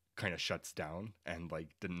 kind of shuts down and like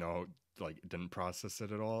didn't process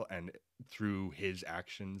it at all, and through his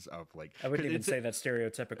actions of like, I wouldn't even say that's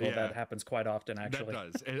stereotypical. That happens quite often, actually.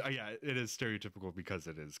 That does. It is stereotypical because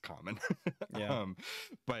it is common.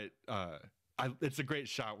 But it's a great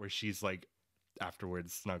shot where she's like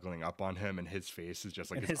afterwards snuggling up on him and his face is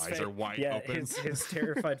just like his eyes are wide open. His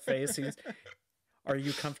terrified face. Are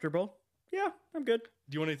you comfortable? Yeah, I'm good.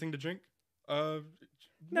 Do you want anything to drink?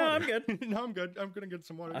 No, I'm good. No, I'm good. I'm gonna get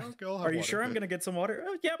some water. Okay, I'll have Are you water. sure I'm gonna get some water?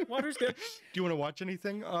 Oh, yep, water's good. Do you want to watch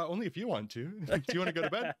anything? Only if you want to. Do you want to go to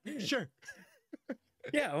bed? Sure.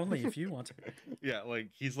 Yeah, only if you want to. Yeah,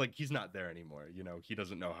 he's not there anymore. You know, he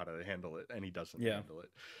doesn't know how to handle it, and he doesn't handle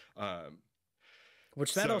it.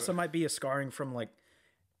 Which also might be a scarring from like,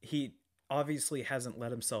 he obviously hasn't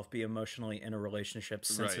let himself be emotionally in a relationship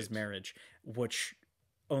since his marriage, which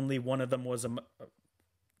only one of them was a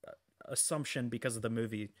assumption because the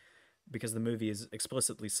movie is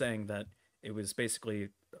explicitly saying that it was basically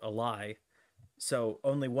a lie. So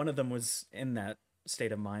only one of them was in that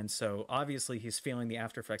state of mind. So obviously he's feeling the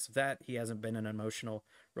after effects of that. He hasn't been in an emotional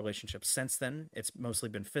relationship since then. It's mostly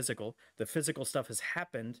been physical. The physical stuff has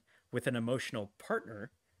happened with an emotional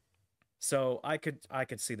partner. So I could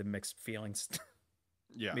see the mixed feelings.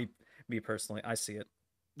 Yeah. Me personally, I see it.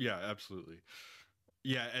 Yeah, absolutely.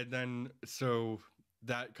 Yeah, and then so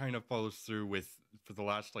that kind of follows through with, for the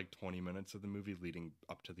last like 20 minutes of the movie leading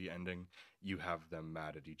up to the ending, you have them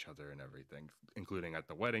mad at each other and everything, including at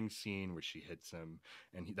the wedding scene where she hits him,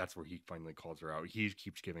 and that's where he finally calls her out. He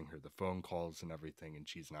keeps giving her the phone calls and everything, and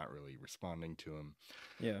she's not really responding to him.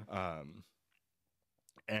 Yeah.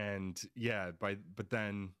 But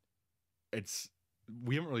then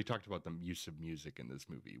we haven't really talked about the use of music in this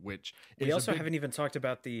movie, which we also haven't even talked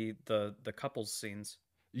about the couples scenes.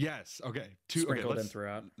 Yes. Okay. Sprinkled in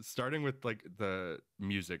throughout. Starting with like the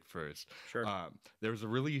music first. Sure. There was a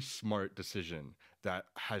really smart decision that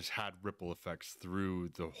has had ripple effects through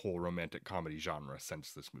the whole romantic comedy genre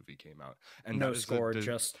since this movie came out. And no score,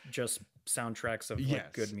 just soundtracks of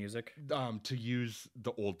like good music. To use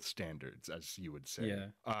the old standards, as you would say.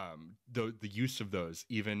 Yeah. The use of those,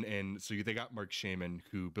 even in, so they got Mark Shaman,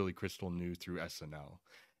 who Billy Crystal knew through SNL,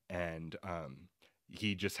 and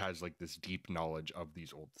he just has like this deep knowledge of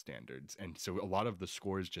these old standards. And so a lot of the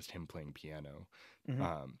score is just him playing piano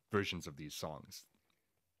versions of these songs,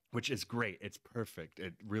 which is great. It's perfect.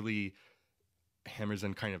 It really hammers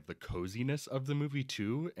in kind of the coziness of the movie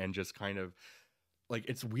too. And just kind of like,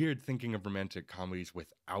 it's weird thinking of romantic comedies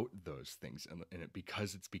without those things in it,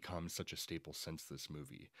 because it's become such a staple since this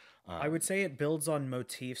movie. I would say it builds on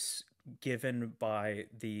motifs given by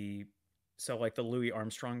the Louis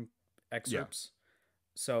Armstrong excerpts. Yeah.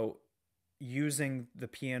 So using the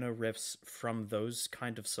piano riffs from those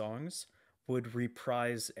kind of songs would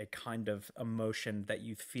reprise a kind of emotion that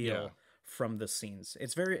you feel from the scenes.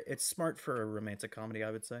 It's smart for a romantic comedy,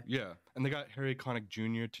 I would say. Yeah. And they got Harry Connick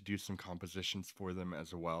Jr. to do some compositions for them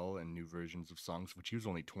as well, and new versions of songs, which he was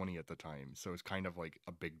only 20 at the time. So it's kind of like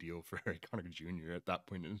a big deal for Harry Connick Jr. at that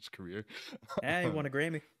point in his career. Yeah, he won a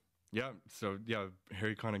Grammy. Yeah. So yeah,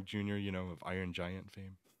 Harry Connick Jr., of Iron Giant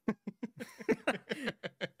fame.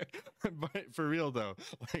 But for real though,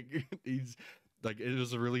 like he's like it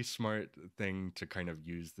was a really smart thing to kind of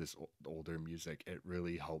use this older music. It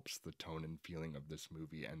really helps the tone and feeling of this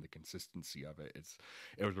movie and the consistency of it.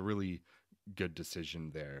 It was a really good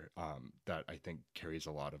decision there, that I think carries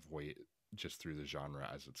a lot of weight just through the genre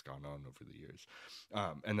as it's gone on over the years.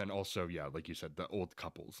 And then also, yeah, like you said, the old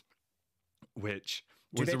couples, which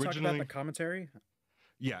Do was they talk about in originally, the commentary?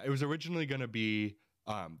 yeah, it was originally going to be,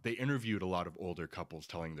 they interviewed a lot of older couples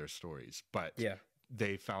telling their stories, but Yeah.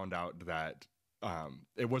 they found out that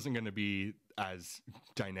it wasn't going to be as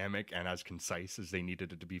dynamic and as concise as they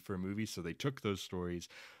needed it to be for a movie. So they took those stories,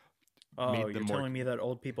 Oh, made them you're more. telling me that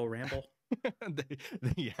old people ramble?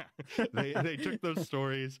 They took those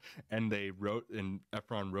stories and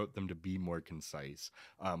Efron wrote them to be more concise.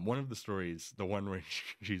 One of the stories, the one where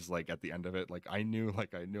she's like at the end of it, like I knew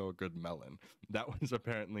a good melon. That was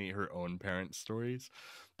apparently her own parents' stories,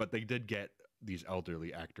 but they did get these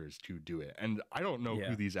elderly actors to do it, and I don't know who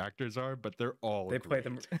Yeah. these actors are, but they're all They play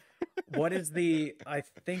great. them. What is the? I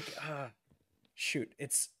think. Shoot,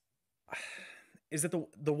 it's. Is it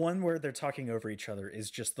the one where they're talking over each other?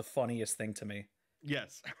 Is just the funniest thing to me.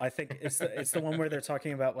 Yes. I think it's the one where they're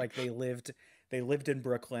talking about like they lived in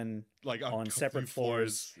Brooklyn Like on a few separate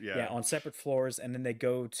floors. Yeah, yeah. on separate floors, and then they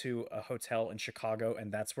go to a hotel in Chicago,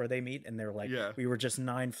 and that's where they meet. And they're like, Yeah. we were just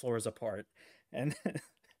 9 floors apart, and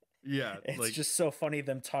Yeah, it's like just so funny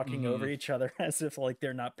them talking over mhm. each other as if like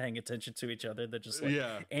they're not paying attention to each other. They're just like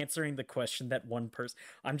Yeah. answering the question that one person.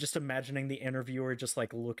 I'm just imagining the interviewer just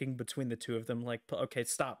like looking between the two of them, like, okay,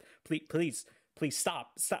 stop, please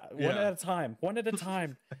stop, one Yeah. at a time, one at a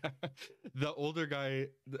time. The older guy,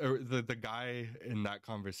 or the guy in that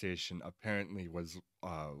conversation apparently was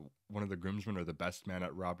one of the groomsmen or the best man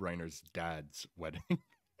at Rob Reiner's dad's wedding.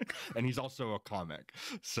 And he's also a comic.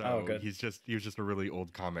 Oh, So good. he was just a really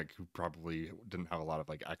old comic who probably didn't have a lot of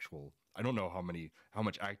like actual, I don't know how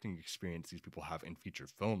much acting experience these people have in feature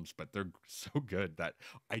films, but they're so good that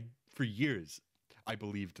for years I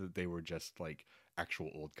believed that they were just like actual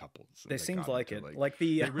old couples, They and they seemed got like into it, like like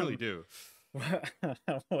the they really do.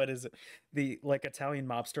 what is it? The like Italian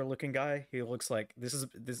mobster looking guy. He looks like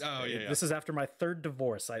Oh yeah, yeah. this is after my third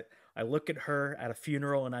divorce. I look at her at a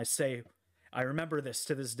funeral and I say, I remember this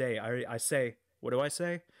to this day. I say, what do I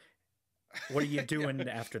say? What are you doing Yeah.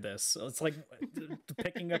 after this? So it's like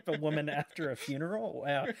picking up a woman after a funeral.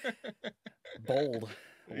 Wow, bold.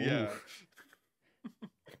 Ooh. Yeah.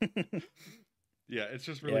 Yeah, it's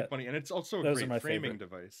just really Yeah, funny. And it's also a those are great my framing favorite.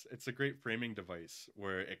 device. It's a great framing device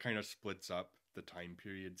where it kind of splits up the time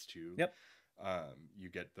periods too. Yep. You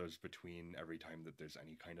get those between every time that there's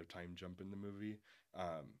any kind of time jump in the movie.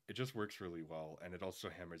 It just works really well. And it also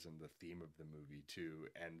hammers in the theme of the movie too.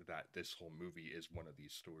 And that this whole movie is one of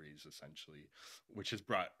these stories essentially, which is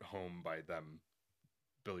brought home by them,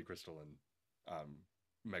 Billy Crystal and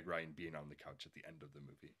Meg Ryan being on the couch at the end of the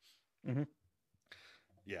movie. Hmm.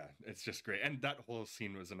 Yeah, it's just great. And that whole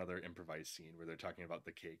scene was another improvised scene where they're talking about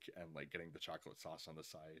the cake and like getting the chocolate sauce on the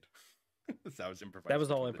side. That was improvised That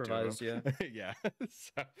was all between the two of improvised. Yeah. them. Yeah.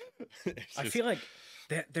 So, it's I just, feel like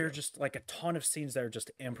there are yeah. just like a ton of scenes that are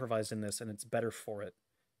just improvised in this, and it's better for it.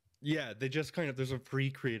 Yeah, they just kind of, there's a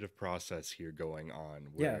pre-creative process here going on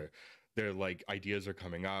Yeah. where they're like ideas are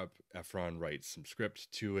coming up, Efron writes some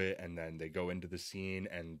script to it, and then they go into the scene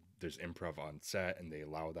and there's improv on set and they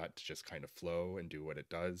allow that to just kind of flow and do what it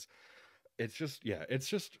does. It's just, yeah, it's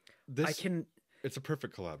just I this, can it's a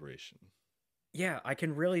perfect collaboration. Yeah, I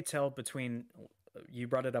can really tell between you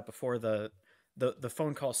brought it up before the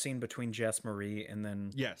phone call scene between Jess Marie and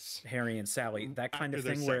then Yes. Harry and Sally, that kind After of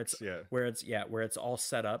their thing sex, yeah. where it's all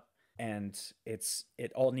set up and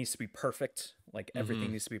it all needs to be perfect, like everything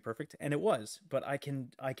Hmm. needs to be perfect, and it was. But I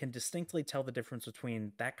can distinctly tell the difference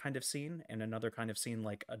between that kind of scene and another kind of scene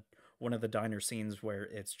like one of the diner scenes where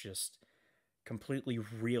it's just completely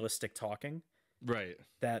realistic talking, Right.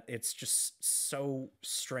 that it's just so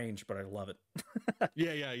strange, but I love it.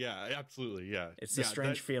 Yeah, yeah, yeah. Absolutely. Yeah. It's a Yeah.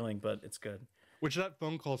 strange feeling, but it's good. That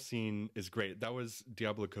phone call scene is great. That was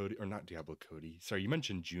Diablo Cody, or not Diablo Cody. Sorry, you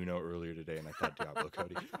mentioned Juno earlier today, and I thought Diablo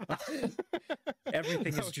Cody.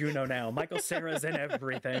 Everything is Juno now. Michael Cera's in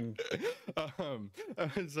everything.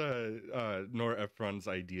 That was Nora Ephron's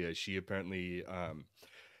idea. She apparently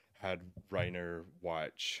had Reiner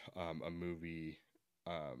watch a movie.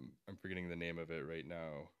 I'm forgetting the name of it right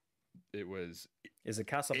now. It was Is it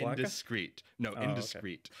Casablanca? Indiscreet. No, Oh, okay.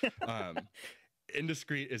 Indiscreet. Um,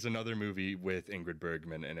 Indiscreet is another movie with Ingrid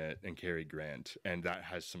Bergman in it and Cary Grant, and that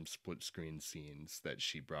has some split screen scenes that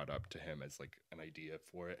she brought up to him as like an idea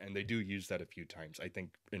for it, and they do use that a few times, I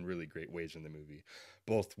think, in really great ways in the movie,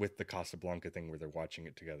 both with the Casablanca thing where they're watching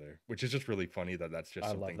it together, which is just really funny that that's just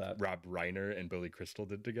I something love that. Rob Reiner and Billy Crystal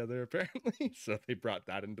did together apparently. So they brought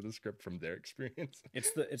that into the script from their experience.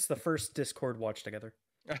 It's the first Discord watch together.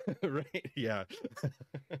 Right, yeah.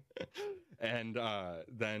 And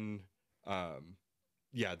then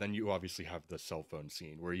yeah, then you obviously have the cell phone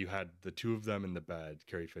scene where you had the two of them in the bed,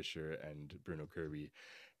 Carrie Fisher and Bruno Kirby,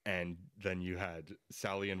 and then you had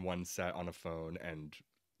Sally in one set on a phone and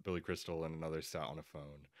Billy Crystal in another set on a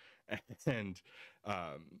phone. And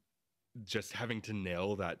just having to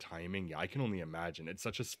nail that timing, yeah, I can only imagine. It's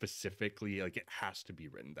such a specifically, like, it has to be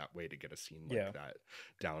written that way to get a scene like that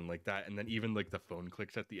down like that. And then even like the phone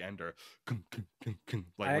clicks at the end are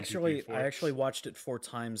like I actually watched it 4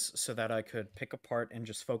 times so that I could pick apart and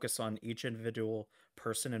just focus on each individual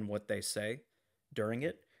person and what they say during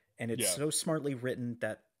it. And it's so smartly written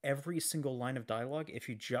that every single line of dialogue, if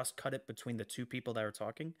you just cut it between the two people that are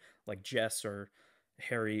talking, like Jess or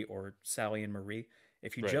Harry or Sally and Marie,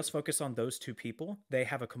 if you just focus on those two people, they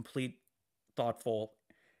have a complete, thoughtful,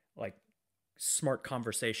 like, smart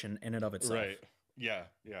conversation in and of itself. Right. Yeah.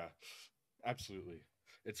 Yeah. Absolutely.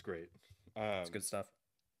 It's great. It's good stuff.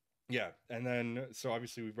 Yeah. And then, so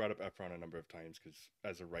obviously we brought up Efron a number of times because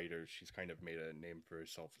as a writer, she's kind of made a name for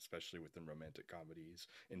herself, especially within romantic comedies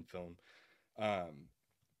in film.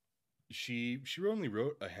 She only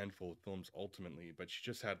wrote a handful of films ultimately, but she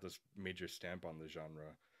just had this major stamp on the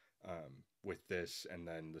genre. With this, and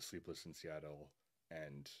then The Sleepless in Seattle,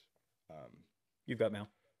 and You've Got Mail.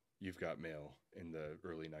 You've Got Mail in the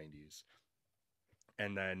early 90s.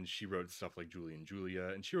 And then she wrote stuff like Julie and Julia,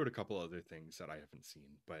 and she wrote a couple other things that I haven't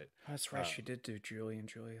seen. But that's right, she did do Julie and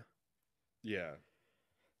Julia. Yeah.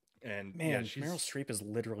 And man, yeah, Meryl Streep is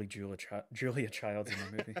literally Julia Childs in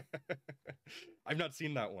the movie. I've not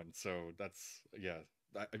seen that one, so that's, yeah,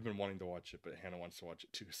 I've been wanting to watch it, but Hannah wants to watch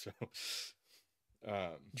it too, so...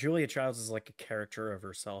 Julia Childs is like a character of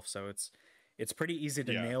herself, so it's pretty easy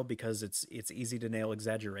to nail because it's easy to nail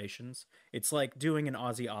exaggerations. It's like doing an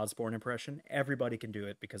Ozzy Osbourne impression. Everybody can do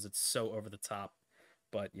it because it's so over the top.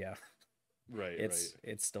 But yeah, it's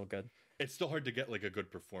still good. It's still hard to get like a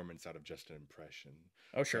good performance out of just an impression.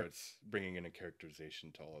 Oh sure, so it's bringing in a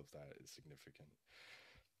characterization to all of that is significant.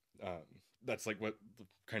 That's like what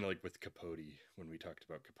kind of like with Capote when we talked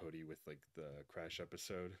about Capote with like the Crash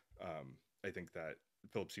episode. I think that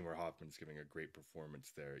Philip Seymour Hoffman's giving a great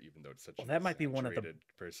performance there, even though it's such that might be one of the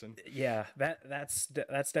person. Yeah, that's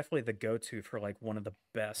definitely the go-to for like one of the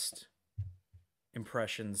best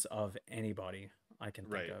impressions of anybody I can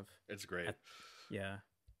think of. It's great. Yeah.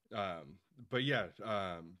 But yeah,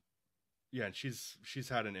 and she's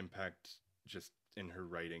had an impact just in her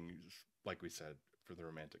writing, like we said, for the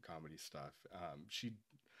romantic comedy stuff. She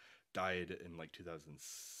died in like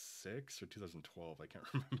 2006 or 2012. I can't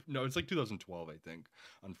remember. No, it's like 2012, I think,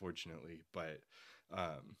 unfortunately. But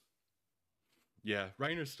yeah,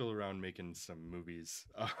 Reiner's still around making some movies.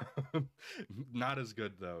 Not as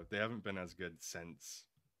good, though. They haven't been as good since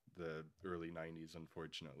the early 90s,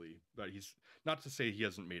 unfortunately. But he's not to say he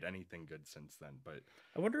hasn't made anything good since then, but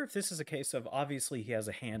I wonder if this is a case of, obviously he has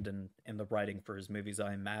a hand in the writing for his movies,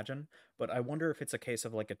 I imagine, but I wonder if it's a case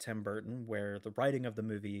of like a Tim Burton where the writing of the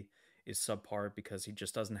movie is subpar because he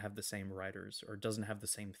just doesn't have the same writers or doesn't have the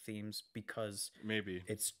same themes because maybe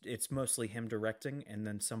it's mostly him directing and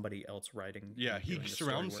then somebody else writing. Yeah, he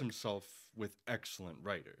surrounds himself with excellent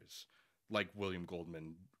writers like William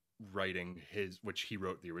Goldman writing which he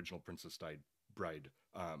wrote the original Princess Bride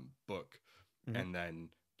book, and then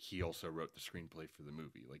he also wrote the screenplay for the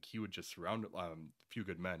movie. Like he would just surround Few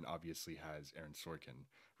Good Men obviously has Aaron Sorkin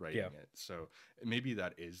writing it, so maybe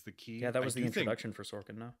that is the key. Yeah, that was the introduction for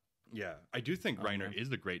Sorkin. No, yeah, I do think Reiner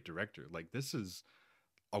is a great director. Like this is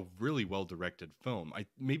a really well directed film.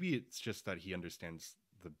 Maybe it's just that he understands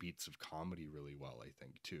the beats of comedy really well, I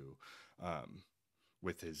think too,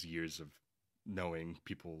 with his years of knowing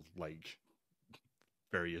people like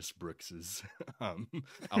various Brookses,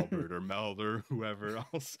 Albert or Mel or whoever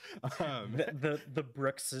else, the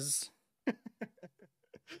Brookses.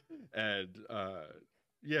 And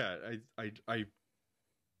yeah, I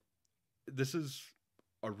this is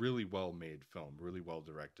a really well made film, really well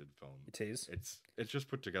directed film. It is. It's just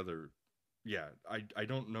put together. Yeah, I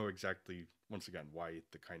don't know exactly, once again, why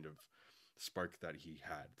the kind of spark that he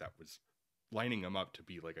had that was lining him up to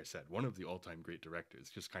be, like I said, one of the all-time great directors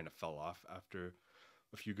just kind of fell off after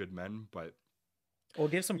A Few Good Men. But Well,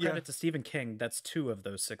 give some Yeah, credit to Stephen King. That's 2 of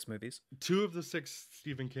those 6 movies. 2 of the 6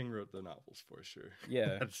 Stephen King wrote the novels for sure.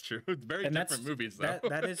 Yeah. That's true. Very And different movies though.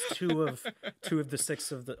 that is 2 of the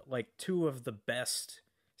 6 of the, like, 2 of the best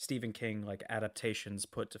Stephen King like adaptations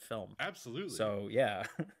put to film. Absolutely. So, yeah.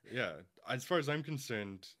 Yeah, as far as I'm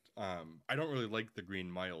concerned, I don't really like The Green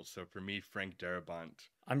Mile, so for me, Frank Darabont.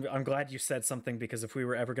 I'm glad you said something, because if we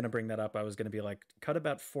were ever going to bring that up, I was going to be like, cut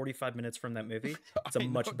about 45 minutes from that movie. It's a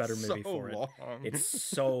much better movie for it. It's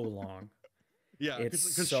so long. Yeah, It's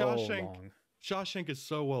because so long. Shawshank is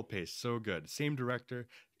so well paced, so good. Same director,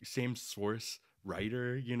 same source,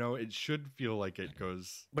 writer. You know, it should feel like it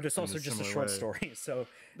goes. But it's also just a short story. So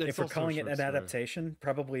if we're calling it an adaptation,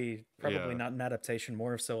 probably not an adaptation,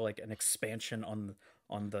 more so like an expansion on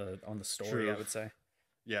the story. True. I would say.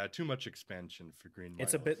 Yeah, too much expansion for Green Mile.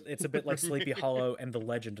 It's a bit like Sleepy Hollow and the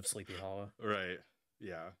Legend of Sleepy Hollow. Right.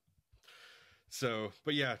 Yeah. So,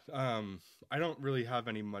 but yeah, I don't really have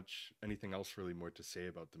anything else really more to say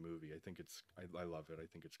about the movie. I think I love it. I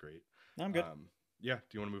think it's great. I'm good. Yeah. Do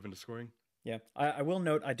you want to move into scoring? Yeah. I will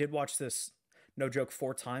note, I did watch this, no joke,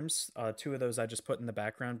 4 times. 2 of those I just put in the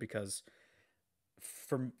background because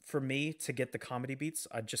for me to get the comedy beats,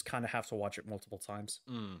 I just kind of have to watch it multiple times.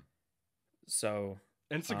 So.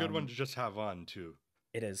 And it's a good one to just have on too.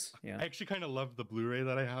 It is, yeah. I actually kind of love the Blu-ray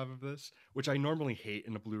that I have of this, which I normally hate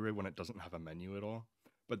in a Blu-ray when it doesn't have a menu at all.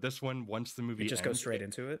 But this one, once the movie just goes straight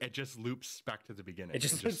into it. It just loops back to the beginning. It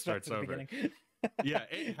just starts over. Yeah,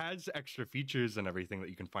 it has extra features and everything that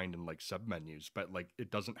you can find in like sub-menus, but like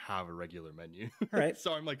it doesn't have a regular menu. Right.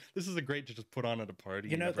 So I'm like, this is a great to just put on at a party.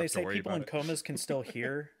 You know, they say people in comas can still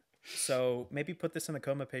hear. So maybe put this in the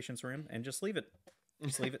coma patient's room and just leave it.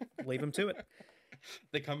 Just leave it. Leave them to it.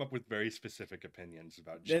 They come up with very specific opinions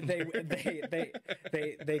about gender.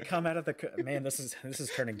 They come out of the man. This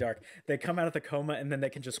is turning dark. They come out of the coma and then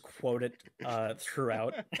they can just quote it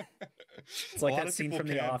throughout. It's like that scene from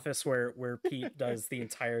The Office where Pete does the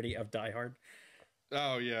entirety of Die Hard.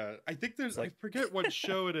 Oh yeah, I think there's I forget what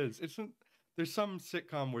show it is. There's some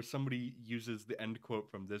sitcom where somebody uses the end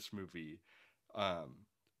quote from this movie.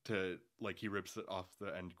 To like he rips it off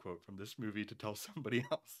the end quote from this movie to tell somebody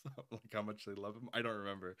else like how much they love him. I don't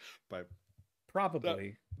remember, but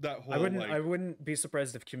probably that whole I wouldn't be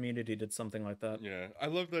surprised if Community did something like that. Yeah, I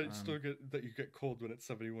love that that you get cold when it's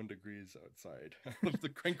 71 degrees outside. I love the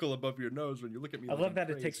crinkle above your nose when you look at me. I love that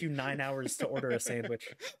crazy. It takes you 9 hours to order a sandwich.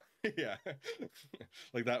 Yeah,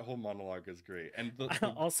 like that whole monologue is great. And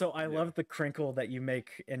also I love the crinkle that you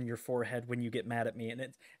make in your forehead when you get mad at me,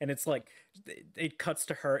 and it's like it cuts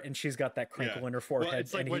to her and she's got that crinkle in her forehead,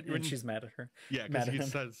 well, like and she's mad at her. Yeah, because he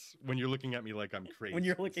says, when you're looking at me like I'm crazy. When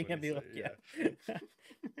you're looking at me like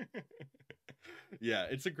yeah,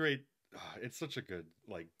 it's a great. It's such a good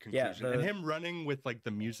like conclusion, and him running with like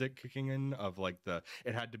the music kicking in of like the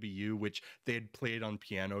 "It Had to Be You," which they had played on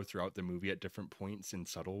piano throughout the movie at different points in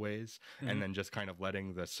subtle ways, and then just kind of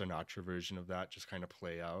letting the Sinatra version of that just kind of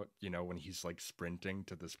play out. You know, when he's like sprinting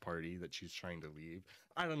to this party that she's trying to leave.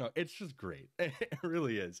 I don't know. It's just great. It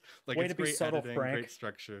really is. Like way it's to be great subtle, editing, Frank. great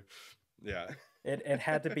structure. Yeah. It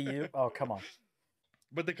had to be you. Oh, come on.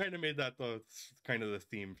 But they kind of made that the kind of the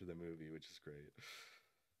theme for the movie, which is great.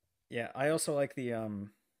 Yeah, I also like the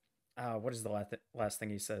what is the last thing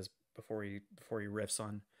he says before he riffs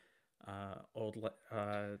on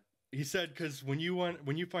he said, because when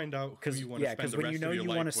you find out who you want to spend the rest of your life with, when you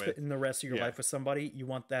want to spend the rest of your life with somebody, you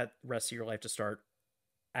want that rest of your life to start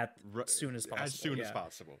as soon as possible. As soon as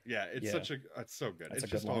possible. Yeah, it's it's so good. It's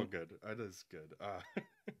just all good. It is good.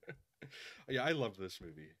 Yeah, I love this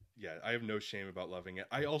movie. Yeah, I have no shame about loving it.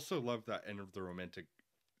 I also love that end of the romantic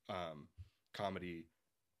comedy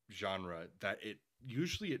genre that it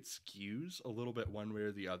skews a little bit one way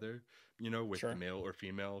or the other, you know, with the male or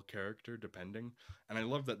female character depending. And I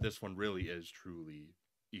love that this one really is truly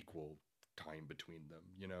equal time between them,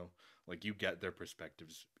 you know, like you get their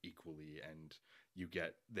perspectives equally, and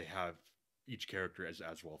they have each character as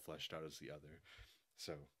well fleshed out as the other.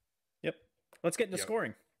 So let's get into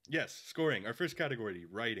scoring. Yes, scoring. Our first category,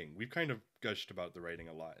 writing. We've kind of gushed about the writing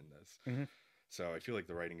a lot in this. So I feel like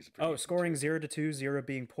the writing is pretty scoring 0 to 2, 0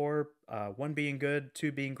 being poor, 1 being good,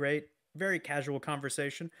 2 being great. Very casual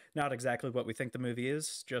conversation. Not exactly what we think the movie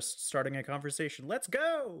is, just starting a conversation. Let's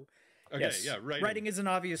go! Okay, yes. Yeah, writing is an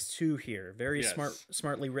obvious 2 here. Very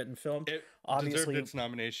smartly written film. It obviously deserved its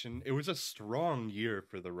nomeation. It was a strong year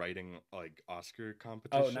for the writing like Oscar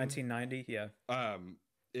competition. Oh, 1990, yeah.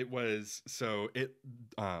 It was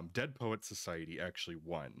Dead Poets Society actually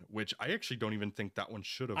won, which I actually don't even think that one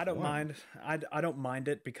should have won. I don't mind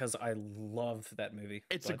it because I love that movie.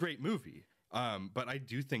 It's a great movie. But I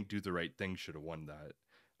do think Do the Right Thing should have won that.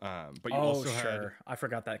 But you Oh, also sure. I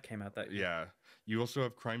forgot that came out that year. yeah, you also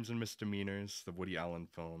have Crimes and Misdemeanors, the Woody Allen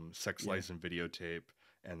film, Sex, Yeah. Lies, and Videotape,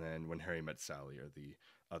 and then When Harry Met Sally are the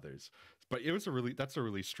others. But that's a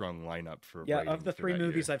really strong lineup for Yeah, writing of the for three that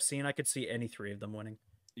movies year. I've seen, I could see any three of them winning.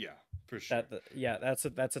 Yeah, for sure. Yeah, that's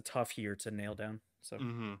a tough year to nail down. So,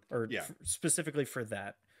 Hmm. or Yeah, specifically for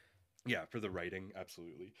that. yeah, for the writing,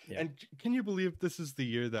 absolutely. Yeah. And can you believe this is the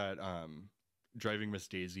year that Driving Miss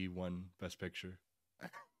Daisy won Best Picture?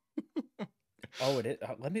 Oh, it is.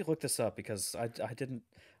 Let me look this up because I didn't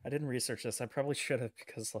research this. I probably should have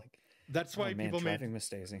because like, That's oh why man, people made Driving Miss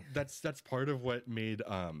Daisy. that's part of what made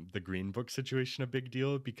the Green Book situation a big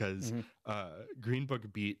deal, because Hmm. Green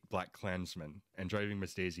Book beat Black Klansman and Driving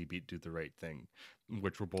Miss Daisy beat Do the Right Thing,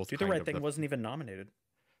 which were both Do the kind Right of Thing wasn't even nominated.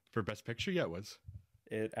 for Best Picture. Yeah, it was.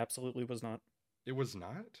 It absolutely was not. It was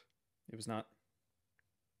not. It was not.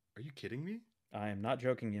 Are you kidding me? I am not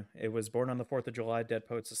joking you. It was Born on the 4th of July, Dead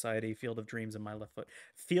Poet Society, Field of Dreams, and My Left Foot.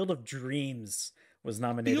 Field of Dreams was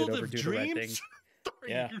nominated Field over of Do the Right Thing. Dreams.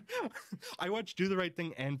 Yeah. I watched Do the Right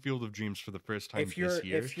Thing and Field of Dreams for the first time If you're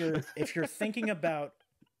this year. if you're thinking about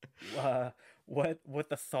what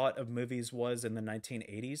the thought of movies was in the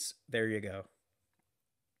 1980s, there you go.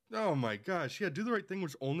 Oh my gosh, yeah, Do the Right Thing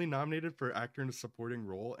was only nominated for actor in a supporting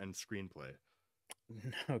role and screenplay.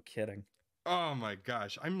 No kidding. Oh my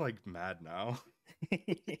gosh, I'm like mad now.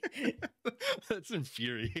 That's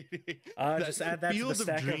infuriating. Just add that to the Field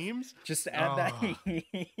stack of Dreams. just add that.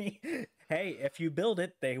 Hey, if you build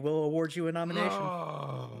it, they will award you a nomination.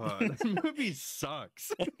 Oh, that movie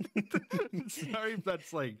sucks. Sorry if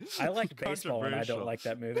that's like I like baseball and I don't controversial. like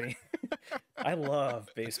that movie. I love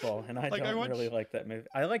baseball and I Like, don't really like that movie.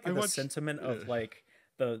 I like the watched- sentiment of like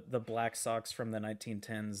the Black Sox from the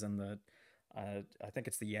 1910s and the I think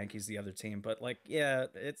it's the Yankees, the other team, but like, yeah,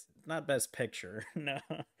 it's not Best Picture. No.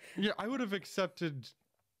 Yeah, I would have accepted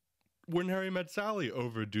When Harry Met Sally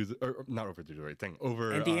over not over Do the Right Thing,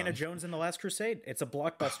 over Indiana Jones and the Last Crusade. It's a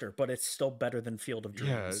blockbuster, but it's still better than Field of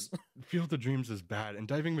Dreams. Yeah, Field of Dreams is bad, and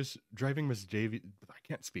Driving Miss Davy. I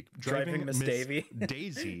can't speak. Driving Miss Davy.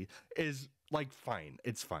 Daisy is like fine.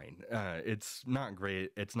 It's fine. It's not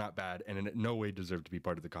great. It's not bad, and in no way deserved to be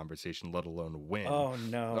part of the conversation, let alone win. Oh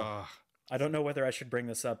no. I don't know whether I should bring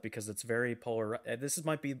this up because it's very polar. This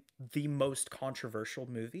might be the most controversial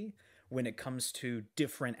movie when it comes to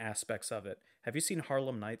different aspects of it. Have you seen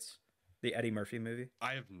Harlem Nights, the Eddie Murphy movie?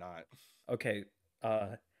 I have not. Okay,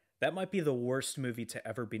 that might be the worst movie to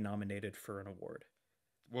ever be nominated for an award.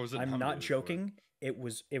 What was it? I'm not nominated joking. It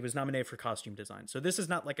was nominated for costume design. So this is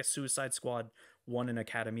not like a Suicide Squad won an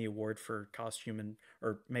Academy Award for costume and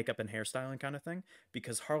or makeup and hairstyling kind of thing,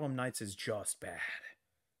 because Harlem Nights is just bad.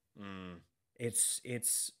 Mm. It's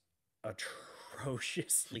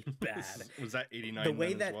atrociously bad. Was that 89? The way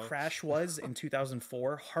then as that well? Crash was in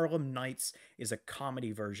 2004, Harlem Nights is a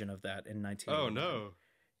comedy version of that in 1989. Oh no.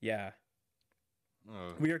 Yeah.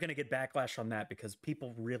 Oh. We are going to get backlash on that because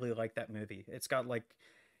people really like that movie. It's got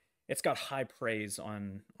high praise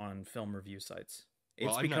on film review sites. It's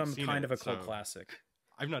Well, I've not become seen kind it, of a cult so- classic.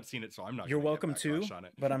 I've not seen it, so I'm not. You're gonna get welcome to, backlash on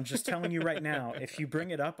it. but I'm just telling you right now, if you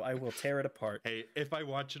bring it up, I will tear it apart. Hey, if I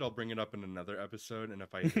watch it, I'll bring it up in another episode, and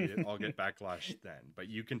if I hate it, I'll get backlash then. But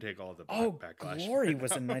you can take all the Oh, backlash. Glory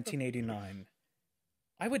was in 1989.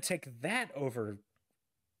 I would take that over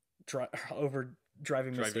Driving Miss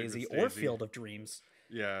Driving Miss Daisy or Daisy. Field of Dreams.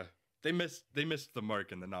 Yeah, they missed the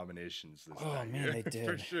mark in the nominations. Oh, that man, year, they for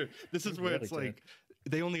did. sure. This is They where really it's like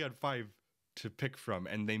they only had 5 to pick from,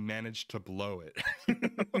 and they managed to blow it,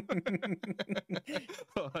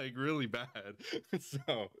 like really bad.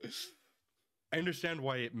 So I understand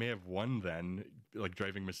why it may have won then, like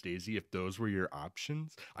Driving Miss Daisy, if those were your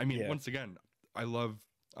options. I mean, Yeah. once again, I love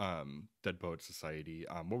Dead Poet Society.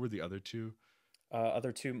 What were the other two?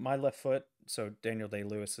 Other two, My Left Foot, so Daniel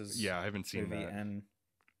Day-Lewis's Yeah, I haven't seen movie, that.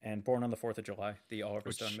 and Born on the 4th of July, the Oliver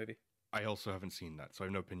Which- Stone movie. I also haven't seen that, so I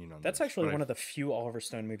have no opinion on That's those, actually but one of the few Oliver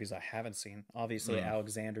Stone movies I haven't seen. Obviously, Mm.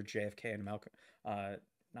 Alexander, JFK, and Malcolm,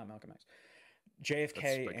 not Malcolm X,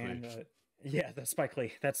 JFK Spike and Lee. yeah, that's Spike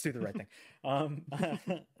Lee. That's Do the Right Thing.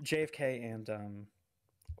 JFK and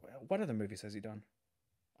what other movies has he done?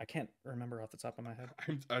 I can't remember off the top of my head.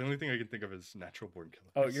 The only thing I can think of is Natural Born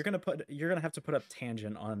Killers. Oh, you're gonna have to put up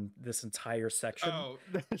tangent on this entire section Oh,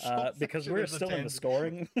 because we're still in the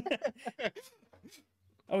scoring.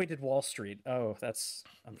 Oh, he did Wall Street. Oh, that's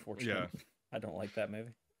unfortunate. Yeah. I don't like that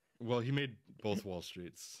movie. Well, he made both Wall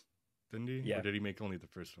Streets, didn't he? Yeah. Or did he make only the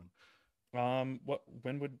first one?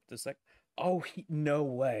 When would the sec? Oh, no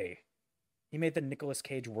way. He made the Nicolas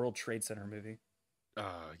Cage World Trade Center movie.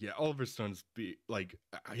 Yeah, Oliver Stone's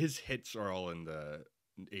his hits are all in the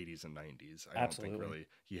 80s and 90s. I don't think Absolutely. really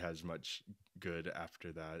he has much good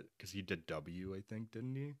after that, because he did W, I think,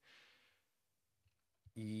 didn't he?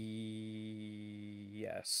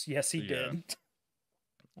 Yes, he Yeah, did.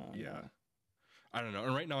 Oh yeah. no. I don't know.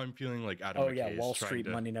 And right now I'm feeling like Adam Oh yeah, McKay is Wall trying Street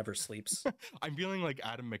to. money never sleeps. I'm feeling like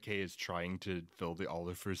Adam McKay is trying to fill the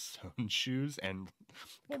Oliver Stone shoes and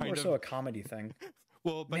Well, more kind so of. a comedy thing.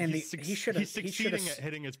 Well, but Man, he's he should have. succeeding at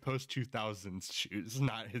hitting his post 2000s shoes,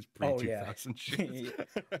 not his pre Oh yeah, 2000 shoes.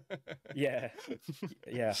 yeah,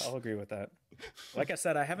 yeah. I'll agree with that. Like I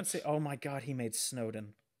said, I haven't seen. Oh my God, he made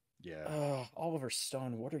Snowden. Yeah, Oh, Oliver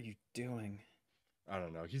Stone, what are you doing? I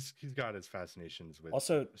don't know. He's got his fascinations with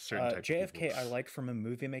Also, certain type of JFK, people. I like from a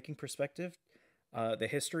movie making perspective. The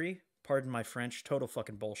history, pardon my French, total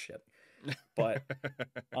fucking bullshit. But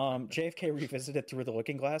JFK revisited through the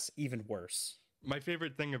Looking Glass, even worse. My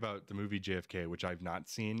favorite thing about the movie JFK, which I've not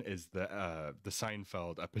seen, is the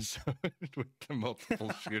Seinfeld episode with the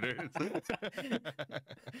multiple shooters.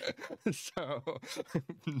 So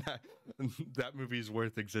that, that movie's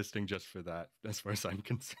worth existing just for that, as far as I'm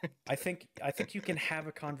concerned. I think you can have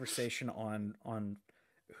a conversation on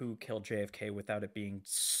who killed JFK without it being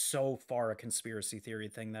so far a conspiracy theory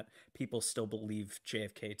thing that people still believe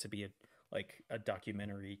JFK to be a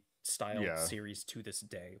documentary style Yeah, series to this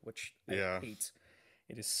day, which I yeah, hate.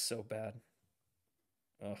 It is so bad.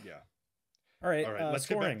 Ugh. yeah. All right, All right, let's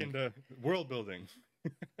scoring. get back into world building.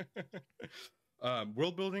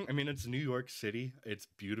 World building. I mean, it's New York City. It's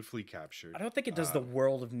beautifully captured. I don't think it does the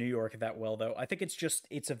world of New York that well, though. I think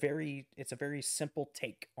it's a very simple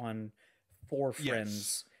take on four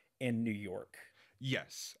friends in New York.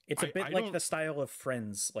 Yes, It's a bit I like don't. the style of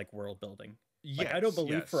Friends, like world building. Yes, Like I don't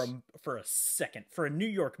believe yes. for a second, for a New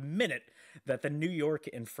York minute, that the New York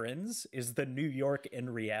in Friends is the New York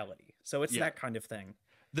in reality. So it's Yeah. that kind of thing.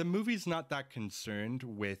 The movie's not that concerned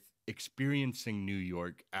with experiencing New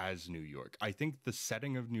York as New York. I think the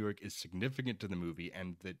setting of New York is significant to the movie,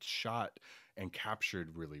 and it's shot and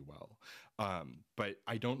captured really well. But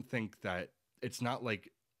I don't think that it's not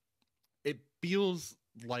like it feels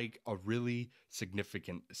like a really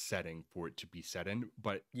significant setting for it to be set in.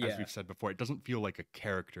 But as Yeah. we've said before, it doesn't feel like a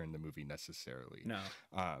character in the movie necessarily. No.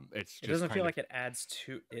 It's just It doesn't kind feel of, like it adds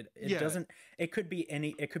to it. It yeah, doesn't. It could be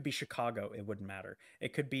it could be Chicago. It wouldn't matter.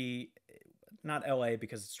 It could be not LA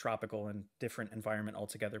because it's tropical and different environment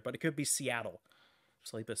altogether. But it could be Seattle.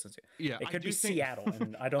 Silly business. yeah. It I could do be think Seattle,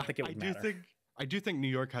 and I don't think it would matter. I do think New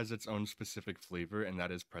York has its own specific flavor, and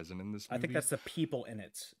that is present in this I movie. think that's the people in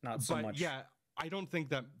it, not so But much. yeah, I don't think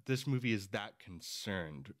that this movie is that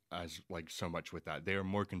concerned as like so much with that. They are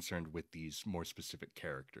more concerned with these more specific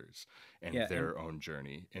characters and Yeah, their own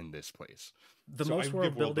journey in this place. the So I most would world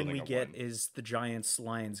give building we a get 1. is the Giants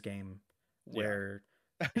Lions game Yeah. where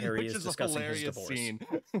Harry Which is is a discussing his hilarious divorce. scene.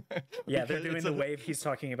 Yeah, they're Because doing it's the a- wave. He's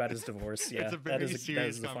talking about his divorce. Yeah, It's a that very is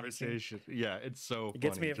serious a funny scene. conversation. Yeah, it's so It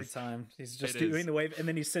gets funny. me every Just- time. He's just It doing is. the wave, and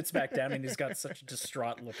then he sits back down, and he's got such a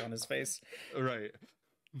distraught look on his face. Right.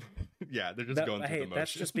 Yeah, they're just going through the motions.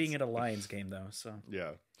 That's just being at a Lions game, though. So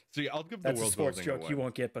Yeah. So yeah, I'll give the that's a world sports building joke a you 1.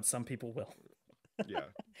 won't get, but some people will. Yeah.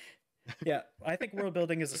 Yeah, I think world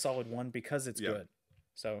building is a solid 1 because it's Yeah. good.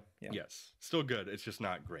 So yeah, Yes. Still good. It's just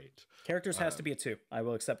not great. characters has to be a 2. I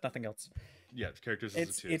will accept nothing else. Yeah, characters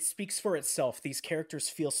is a 2. It speaks for itself. These characters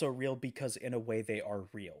feel so real because in a way they are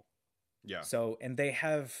real. Yeah. So and they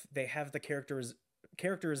have the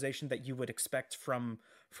characterization that you would expect from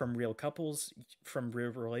real couples, from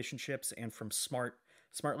real relationships, and from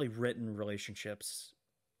smartly written relationships,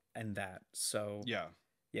 and that. So Yeah.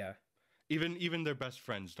 yeah. Even their best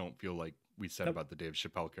friends don't feel like we said Nope. about the Dave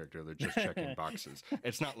Chappelle character. They're just checking boxes.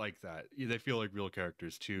 It's not like that. They feel like real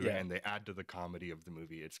characters too, Yeah. and they add to the comedy of the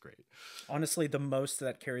movie. It's great. Honestly, the most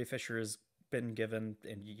that Carrie Fisher has been given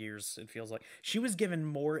in years, it feels like she was given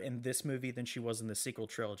more in this movie than she was in the sequel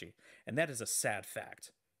trilogy, and that is a sad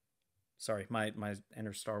fact. Sorry, my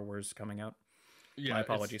inner Star Wars coming out. Yeah, My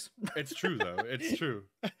apologies. It's true though. It's true.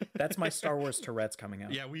 That's my Star Wars Tourette's coming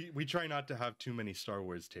out. Yeah, we try not to have too many Star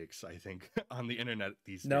Wars takes, I think, on the internet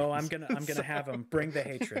these No, days. I'm gonna have them bring the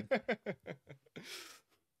hatred.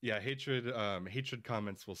 Yeah, hatred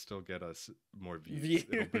comments will still get us more views. Views.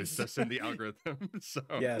 It'll boost us in the algorithm. So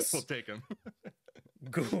Yes. we'll take them.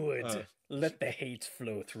 Good. Let the hate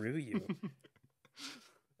flow through you.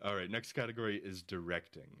 All right, next category is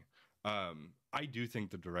directing. I do think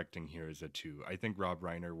the directing here is a 2. I think Rob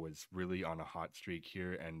Reiner was really on a hot streak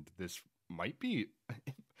here, and this might be.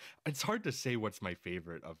 It's hard to say what's my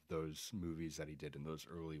favorite of those movies that he did in those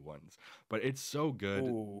early ones, but it's so good.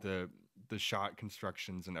 Ooh. The shot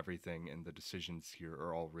constructions and everything, and the decisions here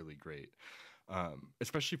are all really great.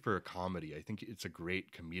 Especially for a comedy, I think it's a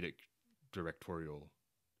great comedic directorial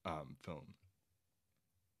film.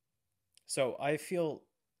 So I feel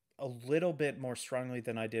a little bit more strongly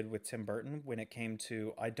than I did with Tim Burton when it came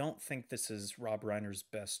to I don't think this is Rob Reiner's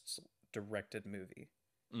best directed movie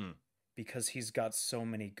Mm. because he's got so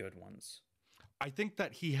many good ones. I think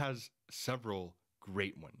that he has several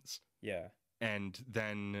great ones, Yeah. and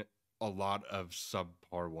then a lot of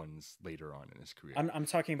subpar ones later on in his career. I'm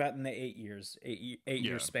talking about in the 8 years, eight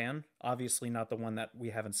year Yeah. span. Obviously not the one that we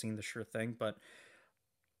haven't seen, The Sure Thing, but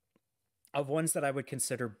of ones that I would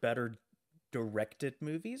consider better directed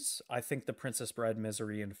movies, I think The Princess Bride,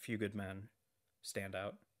 Misery, and Few Good Men stand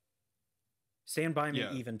out. Stand By Me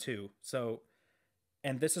Yeah. even too. So,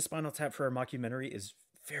 and This Is Spinal Tap for a mockumentary is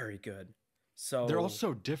very good. So They're all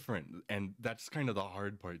so different, and that's kind of the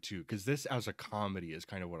hard part too, because this as a comedy is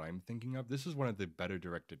kind of what I'm thinking of. This is one of the better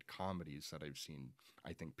directed comedies that I've seen,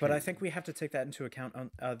 I think. but I Period. think we have to take that into account.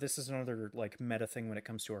 This is another like meta thing when it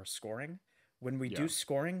comes to our scoring. When we do Yeah.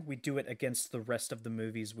 scoring, we do it against the rest of the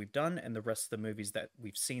movies we've done and the rest of the movies that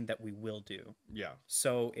we've seen that we will do. Yeah.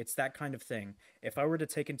 So it's that kind of thing. If I were to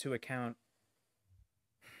take into account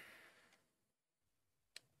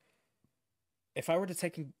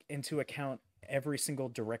every single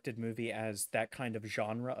directed movie as that kind of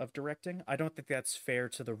genre of directing, I don't think that's fair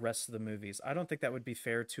to the rest of the movies. I don't think that would be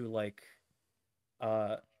fair to like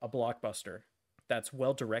a blockbuster that's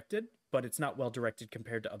well directed, but it's not well directed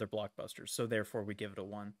compared to other blockbusters. So therefore, we give it a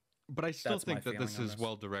 1. But I still That's my think that this feeling on is this.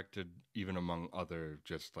 well directed, even among other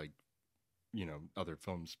just like, other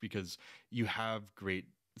films, because you have great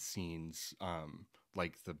scenes,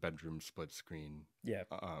 like the bedroom split screen, Yeah,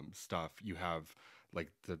 stuff. You have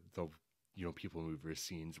like the people mover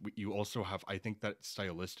scenes. You also have, I think that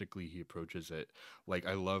stylistically he approaches it. Like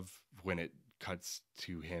I love when it cuts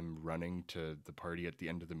to him running to the party at the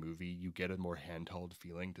end of the movie. You get a more handheld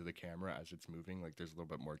feeling to the camera as it's moving. Like there's a little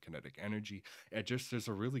bit more kinetic energy. There's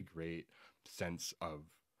a really great sense of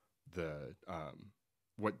the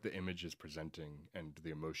what the image is presenting and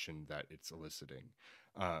the emotion that it's eliciting,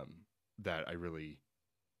 that I really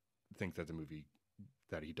think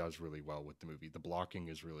that he does really well with the movie. The blocking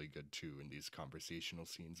is really good too in these conversational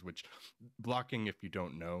scenes, which blocking, if you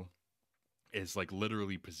don't know, is like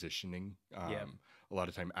literally positioning, yeah. a lot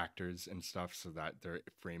of time actors and stuff so that they're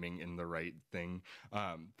framing in the right thing.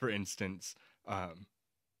 For instance,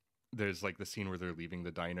 there's like the scene where they're leaving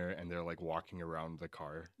the diner and they're like walking around the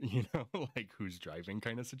car, like who's driving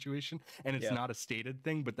kind of situation. And it's Yeah. not a stated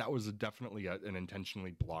thing, but that was definitely an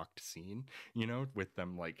intentionally blocked scene, with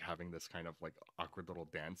them like having this kind of like awkward little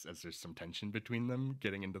dance as there's some tension between them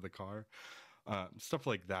getting into the car. Stuff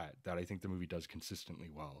like that I think the movie does consistently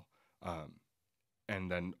well. And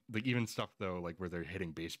then like even stuff though, like where they're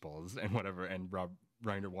hitting baseballs and whatever, and Rob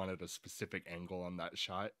Reiner wanted a specific angle on that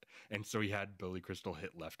shot, and so he had Billy Crystal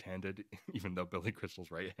hit left-handed, even though Billy Crystal's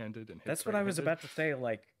right-handed and hits That's what I was right-handed. about to say.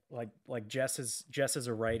 Like Jess is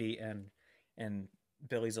a righty and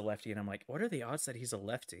Billy's a lefty, and I'm like, what are the odds that he's a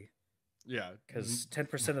lefty? Yeah, Because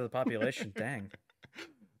 10% of the population, dang.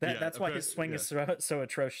 That's why his swing is so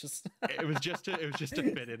atrocious. It was just to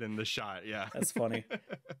fit it in the shot. Yeah, That's funny.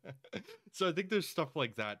 So I think there's stuff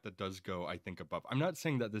like that does go, I think, above. I'm not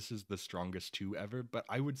saying that this is the strongest 2 ever, but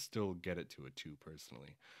I would still get it to a 2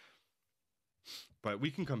 personally. But we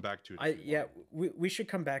can come back to it. We should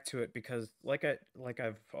come back to it because like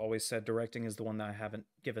I've always said, directing is the one that I haven't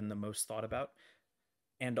given the most thought about.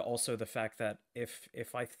 And also the fact that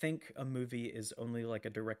if I think a movie is only like a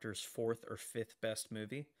director's 4th or 5th best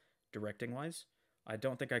movie, directing wise, I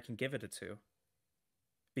don't think I can give it a 2.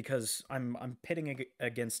 Because I'm pitting it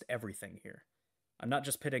against everything here. I'm not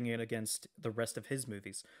just pitting it against the rest of his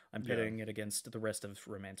movies. I'm pitting it against the rest of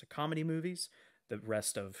romantic comedy movies, the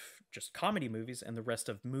rest of just comedy movies, and the rest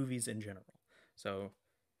of movies in general. So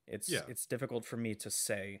it's difficult for me to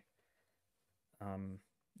say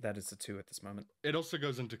that it's a 2 at this moment. It also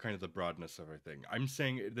goes into kind of the broadness of everything. I'm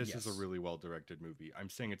saying this is a really well-directed movie. I'm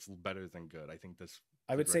saying it's better than good. I think this...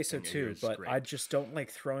 I would say so too, but great. I just don't like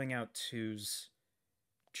throwing out 2s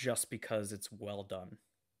just because it's well done.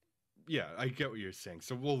 Yeah, I get what you're saying.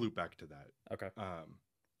 So we'll loop back to that. Okay.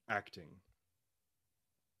 Acting.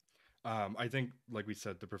 I think, like we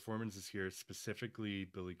said, the performances here, specifically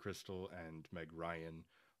Billy Crystal and Meg Ryan,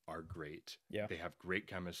 are great. Yeah. They have great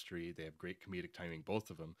chemistry. They have great comedic timing, both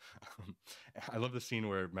of them. I love the scene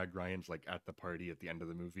where Meg Ryan's like at the party at the end of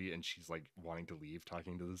the movie and she's like wanting to leave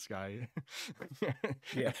talking to this guy.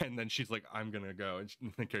 Yeah. And then she's like, I'm going to go.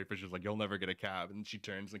 And then Carrie Fisher's like, you'll never get a cab. And she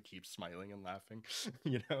turns and keeps smiling and laughing,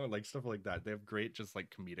 like stuff like that. They have great, just like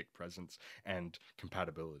comedic presence and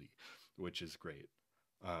compatibility, which is great.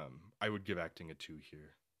 I would give acting a 2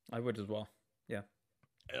 here. I would as well. Yeah.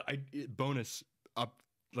 Bonus up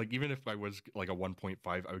like even if I was like a 1.5,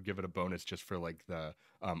 I would give it a bonus just for like the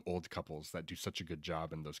old couples that do such a good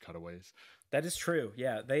job in those cutaways. That is true.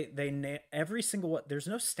 Yeah, every single one. There's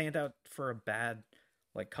no standout for a bad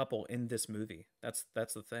like couple in this movie. That's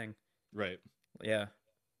the thing. Right. Yeah, Yeah.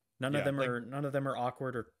 Like none of them are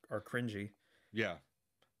awkward or cringy yeah.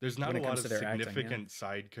 There's not when a it lot comes of to their acting. Yeah. significant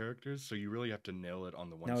side characters, so you really have to nail it on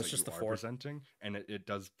the No, ones it's that you just the are four. presenting, and it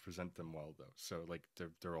does present them well though. So like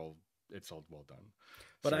they're all it's all well done.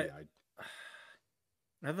 But So yeah,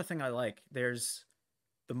 another thing I like, there's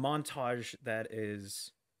the montage that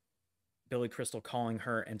is Billy Crystal calling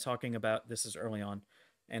her and talking about, this is early on,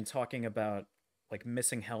 and talking about like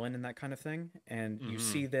missing Helen and that kind of thing. And you mm-hmm.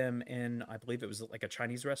 see them in, I believe it was like a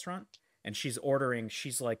Chinese restaurant, and she's ordering,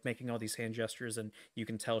 she's like making all these hand gestures, and you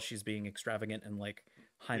can tell she's being extravagant and like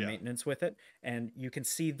high Yeah. maintenance with it. And you can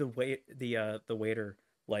see the waiter,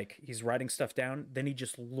 like he's writing stuff down, then he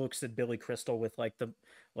just looks at Billy Crystal with like the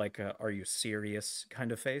are you serious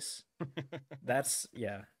kind of face. That's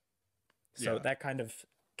yeah. So Yeah. that kind of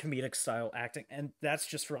comedic style acting, and that's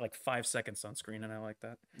just for like 5 seconds on screen, and I like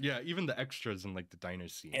that. Yeah, even the extras in like the diner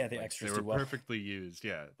scene, Yeah, the like they extras were do well. perfectly used.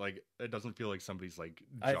 Yeah, like it doesn't feel like somebody's like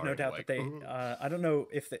I have no jarring, doubt that like, they. "Ooh." I don't know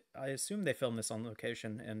if they, I assume they filmed this on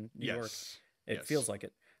location in New York. Yes, It yes. feels like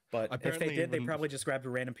it. But if they Apparently, did, they when probably just grabbed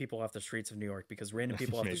random people off the streets of New York, because random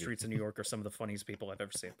people off the maybe streets of New York are some of the funniest people I've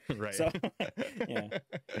ever seen. right. So, yeah.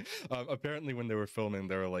 Apparently, when they were filming,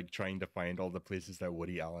 they were like trying to find all the places that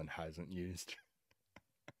Woody Allen hasn't used.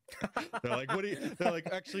 They're like, they're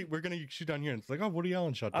like, actually, we're gonna shoot down here. And it's like, oh, Woody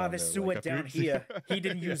Allen shot down this there. suet Like, down here. He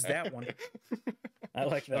didn't use that one. I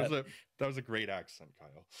like that. That was a great accent,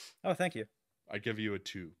 Kyle. Oh, thank you. I give you a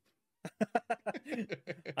 2.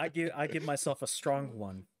 I give myself a strong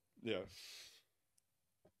 1. Yeah.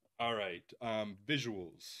 All right.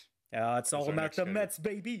 Visuals. It's all about the Mets,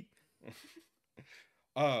 baby.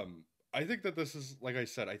 I think that this is, like I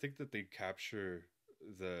said, I think that they capture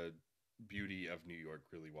the beauty of New York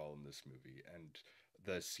really well in this movie, and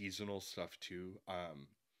the seasonal stuff too.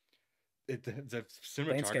 The Landscape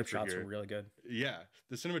cinematographer shots here, were really good. yeah,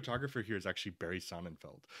 the cinematographer here is actually Barry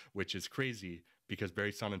Sonnenfeld, which is crazy because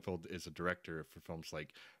Barry Sonnenfeld is a director for films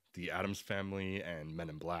like The Addams Family and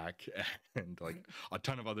Men in Black and like a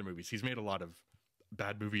ton of other movies. He's made a lot of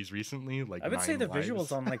bad movies recently, like I would say the Lives.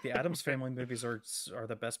 visuals on like the Addams Family movies are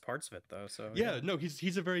the best parts of it, though. So yeah, no,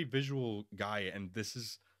 he's a very visual guy, and this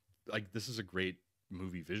is a great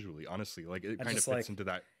movie visually. Honestly, like it kind of fits into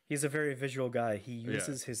that. He's a very visual guy. He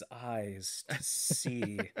uses his eyes to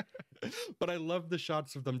see. But I love the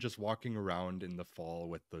shots of them just walking around in the fall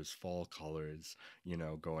with those fall colors,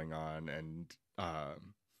 going on, and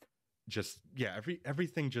just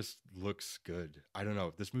everything just looks good. I don't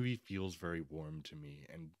know, this movie feels very warm to me,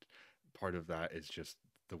 and part of that is just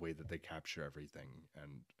the way that they capture everything.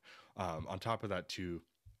 And on top of that too,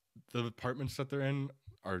 the apartments that they're in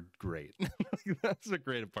are great. That's a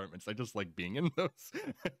great apartments. I just like being in those,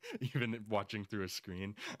 even watching through a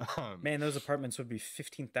screen. Man, those apartments would be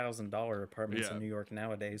 $15,000 apartments in New York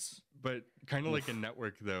nowadays. But kind of like a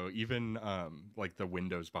network, though, even like the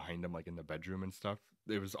windows behind them, like in the bedroom and stuff,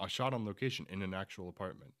 it was a shot on location in an actual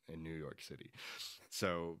apartment in New York City.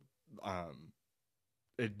 So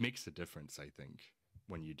it makes a difference, I think,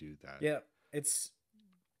 when you do that. Yeah,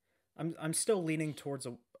 I'm still leaning towards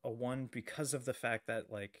a 1 because of the fact that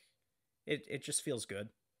like it just feels good.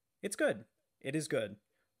 It's good. It is good.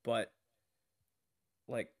 But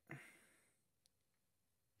like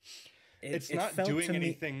it's not doing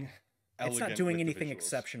anything elegant. It's not doing anything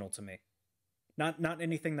exceptional to me. Not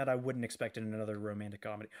anything that I wouldn't expect in another romantic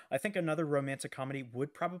comedy. I think another romantic comedy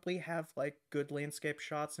would probably have like good landscape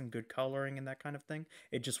shots and good coloring and that kind of thing.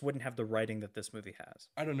 It just wouldn't have the writing that this movie has.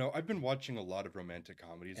 I don't know. I've been watching a lot of romantic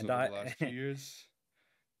comedies over the last few years.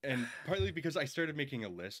 And partly because I started making a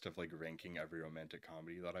list of like ranking every romantic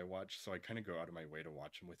comedy that I watch. So I kind of go out of my way to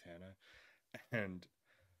watch them with Hannah. And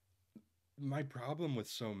my problem with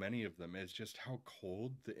so many of them is just how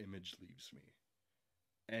cold the image leaves me.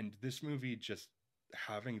 And this movie, just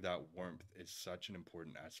having that warmth is such an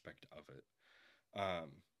important aspect of it.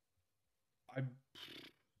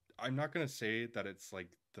 I'm not going to say that it's like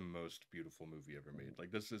the most beautiful movie ever made.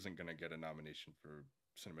 Like this isn't going to get a nomination for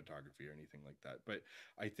cinematography or anything like that. But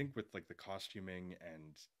I think with like the costuming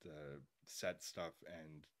and the set stuff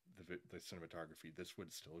and the cinematography, this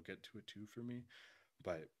would still get to a 2 for me.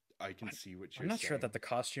 But I can see what you're saying. I'm not sure that the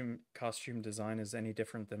costume design is any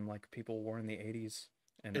different than like people wore in the 80s.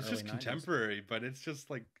 It's just 90s. Contemporary, but it's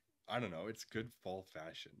just like, I don't know, it's good fall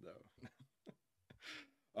fashion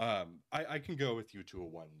though. I can go with you to a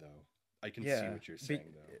 1 though. I can see what you're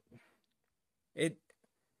saying though.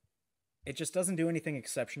 it just doesn't do anything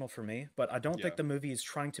exceptional for me. But I don't Yeah. think the movie is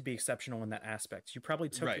trying to be exceptional in that aspect. You probably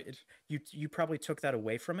took Right. it. You probably took that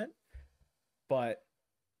away from it, but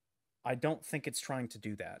I don't think it's trying to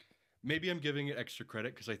do that. Maybe I'm giving it extra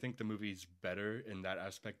credit because I think the movie's better in that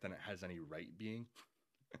aspect than it has any right being.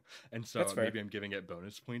 And That's so fair. maybe I'm giving it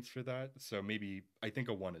bonus points for that. So maybe I think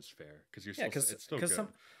a one is fair because Yeah, it's still because good.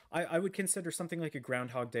 some I would consider something like a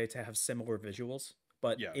Groundhog Day to have similar visuals,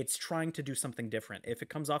 but Yeah. it's trying to do something different. If it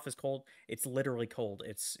comes off as cold, it's literally cold.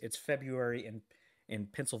 It's February in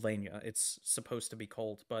Pennsylvania. It's supposed to be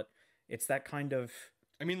cold, but it's that kind of.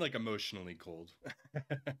 I mean, like emotionally cold.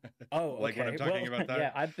 Oh, Like when I'm okay. Well, talking about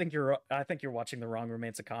yeah, that, I think you're watching the wrong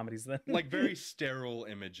romantic comedies then. like very sterile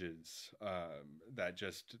images that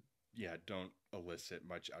just, yeah, don't elicit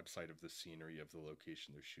much outside of the scenery of the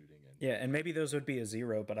location they're shooting in. Yeah, and maybe those would be a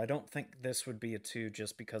 0, but I don't think this would be a 2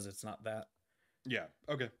 just because it's not that. Yeah.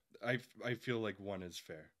 Okay. I feel like one is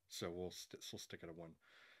fair, so we'll stick at a one.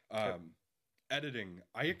 Okay. Editing,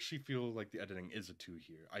 I actually feel like the editing is a two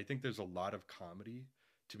here. I think there's a lot of comedy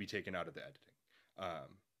to be taken out of the editing.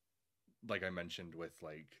 Um, like I mentioned with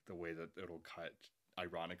like the way that it'll cut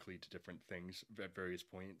ironically to different things at various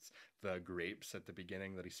points. The grapes at the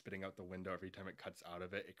beginning that he's spitting out the window every time it cuts out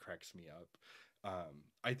of it, it cracks me up.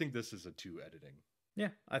 I think this is a two editing. Yeah,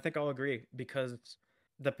 I think I'll agree because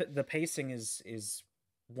the pacing is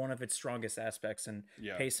one of its strongest aspects, and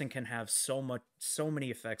Yeah, pacing can have so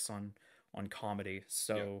many effects on comedy. yeah,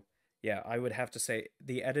 So yeah, I would have to say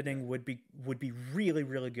the yeah, editing would be really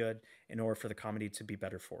good in order for the comedy to be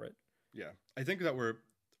better for it. yeah. I think that we're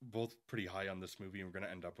both pretty high on this movie, and we're going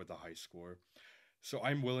to end up with a high score. So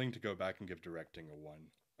I'm willing to go back and give directing a one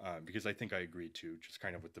because I think I agree too, just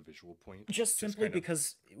kind of with the visual point. Just Just simply kind of,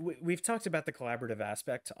 because we've talked about the collaborative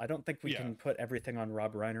aspect. I don't think we yeah, can put everything on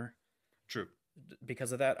Rob Reiner true.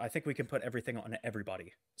 because of that. I think we can put everything on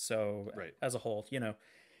everybody. So Right. as a whole, Yeah,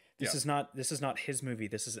 this is not his movie.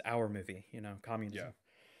 This is our movie. yeah, Communism.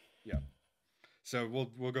 yeah. So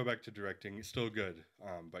we'll go back to directing. It's still good,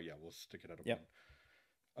 but yeah, we'll stick it at a Yep.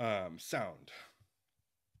 one. Sound.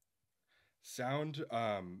 Sound.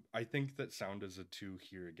 I think that sound is a two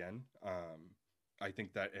here again. I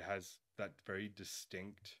think that it has that very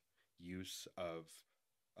distinct use of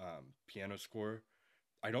piano score.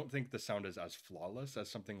 I don't think the sound is as flawless as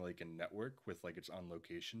something like a network with like its on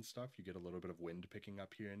location stuff. You get a little bit of wind picking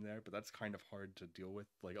up here and there, but that's kind of hard to deal with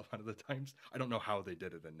like a lot of the times. I don't know how they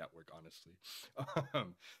did it in network, honestly.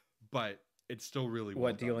 um, but it's still really well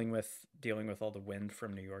What done. dealing with all the wind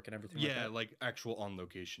from New York and everything like Yeah, that. like actual on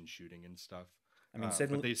location shooting and stuff. I mean,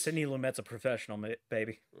 But Sidney Lumet's a professional,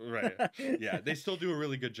 baby. right. Yeah, they still do a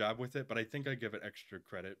really good job with it, but I think I give it extra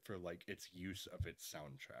credit for like its use of its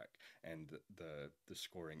soundtrack and the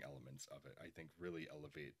scoring elements of it. I think really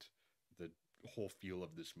elevate the whole feel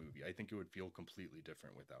of this movie. I think it would feel completely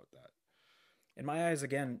different without that. In my eyes,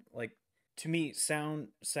 again, like to me, sound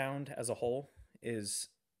as a whole is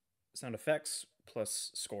sound effects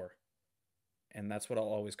plus score, and that's what I'll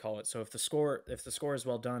always call it. So if the score is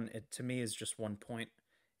well done, it to me is just 1 point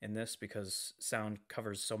in this because sound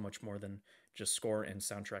covers so much more than just score and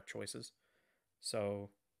soundtrack choices.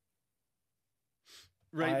 So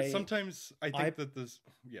Right, but I sometimes I I think that this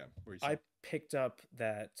yeah, what are you I saying? picked up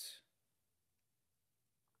that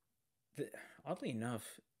the, oddly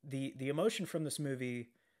enough, the emotion from this movie,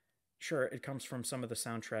 sure, it comes from some of the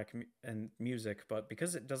soundtrack and music, but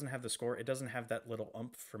because it doesn't have the score, it doesn't have that little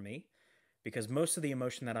umph for me. Because most of the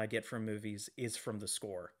emotion that I get from movies is from the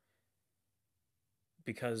score.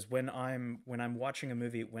 Because when I'm watching a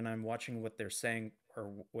movie, when I'm watching what they're saying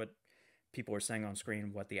or what people are saying on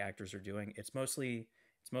screen, what the actors are doing, it's mostly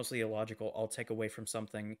illogical. I'll take away from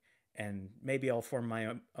something and maybe I'll form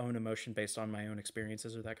my own emotion based on my own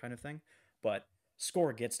experiences or that kind of thing. But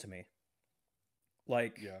score gets to me.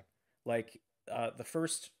 Like Yeah. like the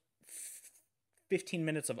first 15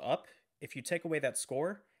 minutes of Up, if you take away that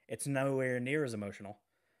score, it's nowhere near as emotional.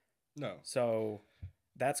 No. So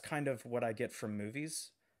that's kind of what I get from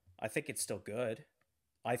movies. I think it's still good.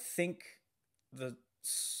 I think the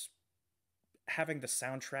having the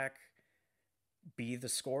soundtrack be the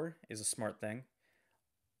score is a smart thing.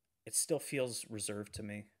 It still feels reserved to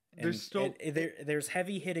me, There's and still there's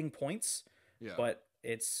heavy hitting points, yeah. but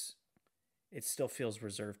it still feels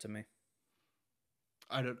reserved to me.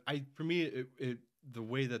 I don't. I for me, it the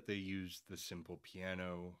way that they use the simple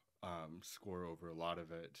piano score over a lot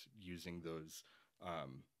of it, using those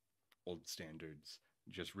um, old standards,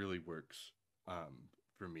 just really works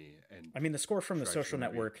for me and I mean, the score from the drives the Social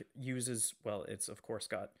movie. Network uses well, it's of course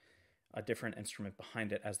got a different instrument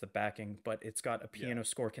behind it as the backing, but it's got a Yeah, piano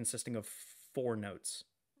score consisting of 4 notes.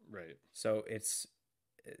 right. So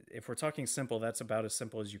if we're talking simple, that's about as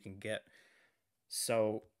simple as you can get.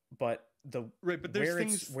 So, but the Right, but there's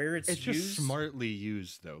things, where it's it's just used, smartly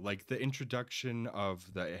used though. Like the introduction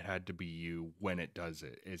of the "it had to be you" when it does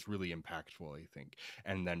it is really impactful, I think.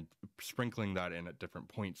 And then sprinkling that in at different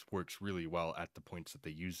points works really well at the points that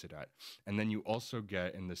they use it at. And then you also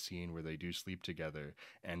get in the scene where they do sleep together,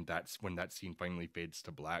 and that's when that scene finally fades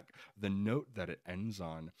to black. The note that it ends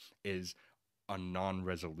on is a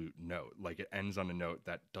non-resolute note. Like it ends on a note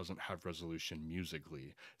that doesn't have resolution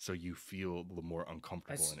musically, so you feel a little more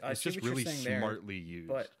uncomfortable in it. I It's see just what you're really saying there, smartly used.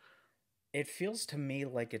 but it feels to me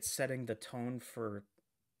like it's setting the tone for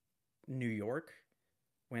New York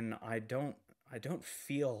when I don't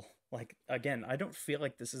feel like, again, I don't feel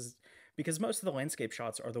like this is, because most of the landscape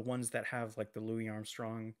shots are the ones that have like the Louis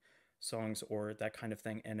Armstrong songs or that kind of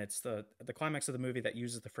thing, and it's the climax of the movie that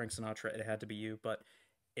uses the Frank Sinatra "It Had to Be You," but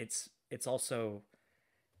it's also,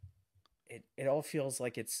 it all feels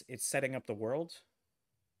like it's setting up the world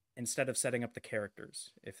instead of setting up the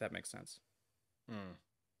characters, if that makes sense Mm.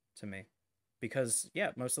 to me. Because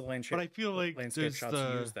yeah, most of the But I feel like landscape there's shots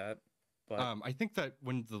use that, but I think that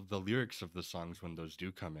when the lyrics of the songs, when those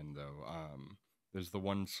do come in though, there's the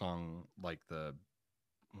one song like I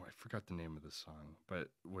forgot the name of the song, but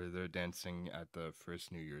where they're dancing at the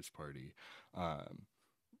first New Year's party. Um,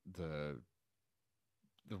 the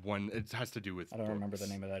the one, it has to do with I don't remember the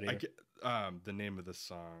books. name of that I either. the name of the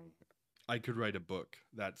song, I Could Write a Book.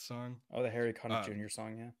 That song. Oh, the Harry Connick Uh, Jr.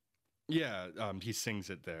 song, yeah. yeah, he sings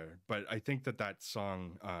it there, but I think that that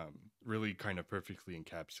song really kind of perfectly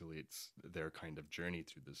encapsulates their kind of journey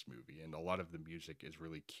through this movie, and a lot of the music is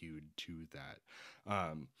really cued to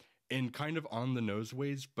that, in kind of on the nose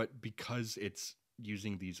ways, but because it's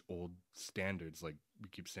using these old standards, like we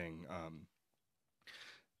keep saying,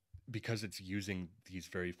 because it's using these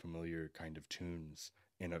very familiar kind of tunes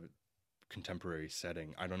in a contemporary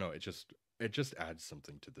setting. I don't know, it just adds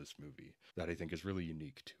something to this movie that I think is really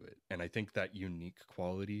unique to it. And I think that unique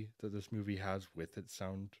quality that this movie has with its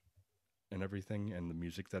sound and everything and the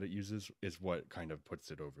music that it uses is what kind of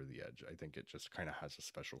puts it over the edge. I think it just kind of has a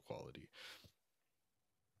special quality.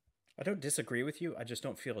 I don't disagree with you. I just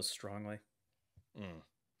don't feel as strongly. Mm.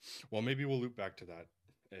 Well, maybe we'll loop back to that.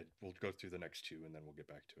 We'll go through the next two and then we'll get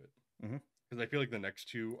back to it. Mm-hmm. Because I feel like the next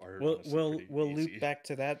two are We'll easy. loop back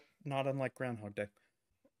to that, not unlike Groundhog Day.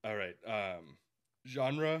 All right.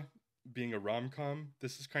 Genre being a rom-com,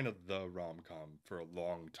 this is kind of the rom-com for a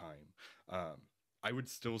long time. I would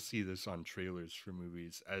still see this on trailers for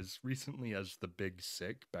movies as recently as The Big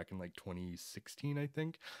Sick back in like 2016, I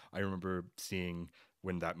think. I remember seeing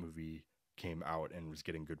when that movie came out and was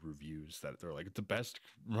getting good reviews that they're like the best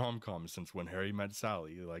rom-com since When Harry Met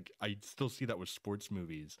Sally. Like I still see that with sports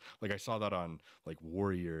movies. Like I saw that on like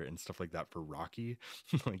Warrior and stuff like that for Rocky.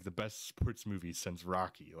 Like the best sports movie since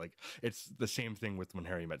Rocky. Like it's the same thing with When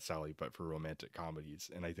Harry Met Sally but for romantic comedies,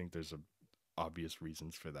 and I think there's a obvious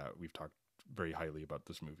reasons for that. We've talked very highly about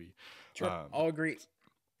this movie. Sure, I'll agree.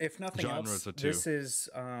 If nothing else, Genres this is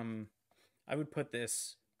I would put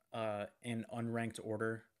this in unranked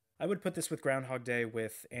order. I would put this with Groundhog Day,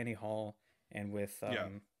 with Annie Hall, and with Yeah.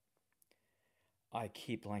 I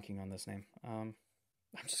keep blanking on this name. I'm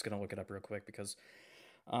just gonna look it up real quick because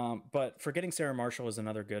but Forgetting Sarah Marshall is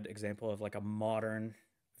another good example of like a modern,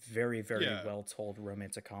 very Yeah. well told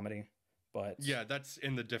romantic comedy. But Yeah, that's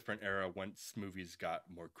in the different era once movies got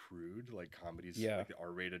more crude, like comedies, yeah, like the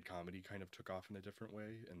R-rated comedy kind of took off in a different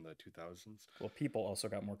way in the 2000s. well, people also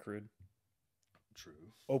got more crude,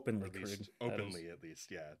 True. openly Or at least crude, openly, at least,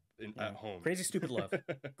 yeah, yeah. at home. Crazy Stupid Love.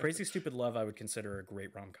 Crazy Stupid Love, I would consider a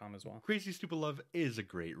great rom com as well. Crazy Stupid Love is a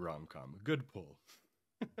great rom-com. Good pull.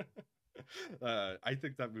 I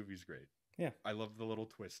think that movie's great. Yeah, I love the little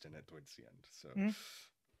twist in it towards the end. So,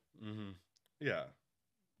 mm-hmm. Yeah.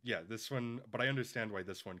 Yeah, this one, but I understand why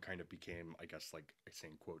this one kind of became, I guess, like I say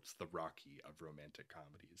in quotes, the Rocky of romantic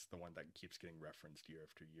comedies, the one that keeps getting referenced year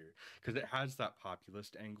after year, because it has that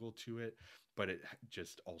populist angle to it, but it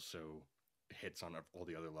just also hits on all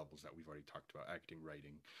the other levels that we've already talked about, acting,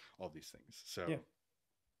 writing, all these things. So,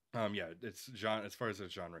 yeah, it's genre, as far as the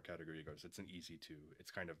genre category goes, it's an easy two. It's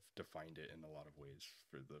kind of defined it in a lot of ways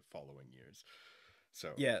for the following years.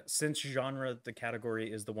 So yeah, since genre, the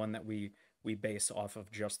category is the one that we base off of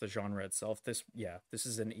just the genre itself. This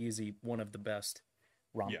is an easy one of the best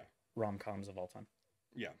rom-coms of all time.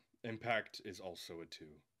 Yeah, Impact is also a two.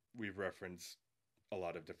 We've referenced a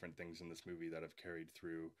lot of different things in this movie that have carried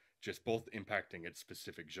through, just both impacting its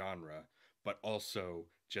specific genre, but also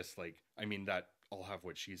just like, I mean, that I'll have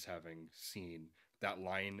what she's having seen. That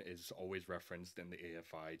line is always referenced in the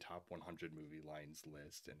AFI top 100 movie lines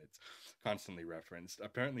list, and it's constantly referenced.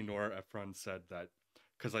 Apparently, Nora Ephron said that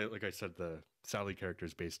because like I said, the Sally character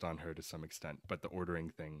is based on her to some extent, but the ordering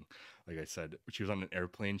thing, like I said, she was on an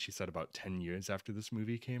airplane. She said about 10 years after this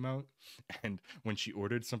movie came out, and when she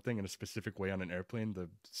ordered something in a specific way on an airplane, the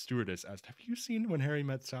stewardess asked, "Have you seen When Harry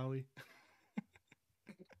Met Sally?"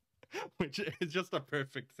 Which is just a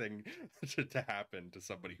perfect thing to happen to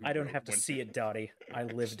somebody who I don't have to see it, Dottie. I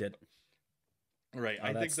lived it. Right.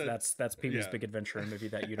 I think that's Pee-wee's Big Adventure, a movie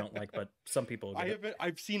that you don't like, but some people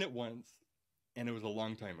I've seen it once, and it was a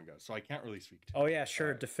long time ago, so I can't really speak to it. Oh yeah,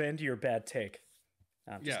 sure. Defend your bad take.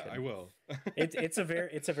 Yeah, I will. It's a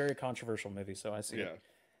very controversial movie, so I see it.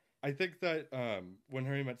 I think that When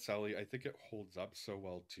Harry Met Sally, I think it holds up so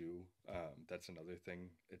well too. That's another thing.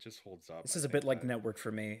 It just holds up. This is a bit like Network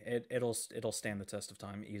for me. It'll stand the test of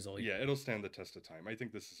time easily. Yeah, it'll stand the test of time. I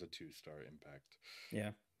think this is a 2-star impact.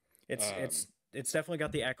 Yeah, it's definitely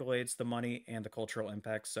got the accolades, the money, and the cultural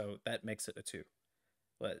impact. So that makes it a 2.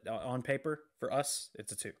 But on paper, for us,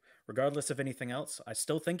 it's a 2. Regardless of anything else, I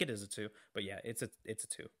still think it is a 2. But yeah, it's a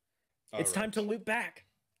 2. It's time to loop back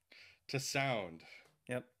to sound.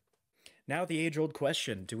 Yep. Now the age-old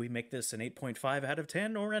question, do we make this an 8.5 out of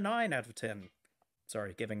 10 or a 9 out of 10?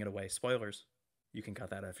 Sorry, giving it away. Spoilers. You can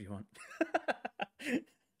cut that out if you want.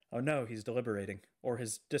 Oh no, he's deliberating. Or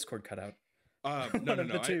his Discord cut out. No.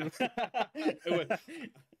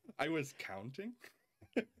 I was counting.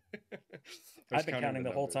 I've been counting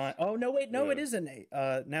the whole time. Oh, no, wait. No, It is an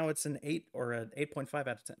 8. Now it's an 8 or an 8.5 out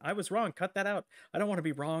of 10. I was wrong. Cut that out. I don't want to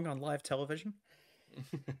be wrong on live television.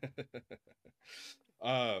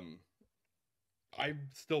 I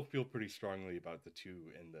still feel pretty strongly about the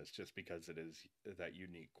 2 in this, just because it is that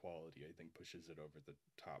unique quality, I think, pushes it over the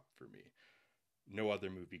top for me. No other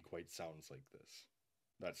movie quite sounds like this.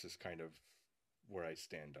 That's just kind of where I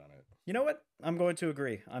stand on it. You know what? I'm going to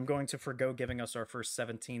agree. I'm going to forgo giving us our first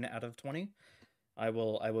 17 out of 20. I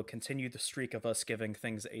will continue the streak of us giving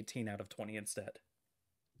things 18 out of 20 instead.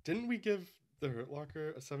 Didn't we give The Hurt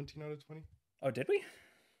Locker a 17 out of 20? Oh, did we?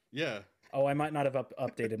 Yeah. Oh, I might not have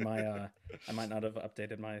updated my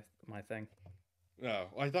my thing. No,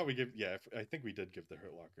 I thought we give. Yeah, I think we did give The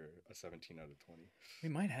Hurt Locker a 17 out of 20. We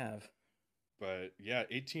might have. But yeah,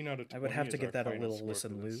 18 out of 20. I would have to get that a little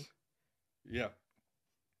listen, Lou. Yeah.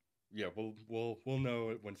 Yeah, we'll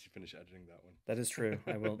know it once you finish editing that one. That is true.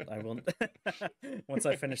 I will. Once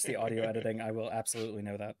I finish the audio editing, I will absolutely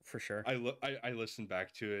know that for sure. I listen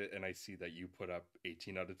back to it and I see that you put up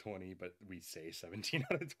 18 out of 20, but we say 17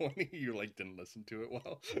 out of 20. You didn't listen to it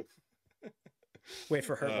well. Wait,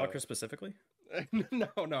 for Hurt Locker specifically? No,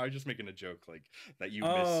 I was just making a joke that you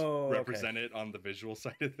misrepresent it on the visual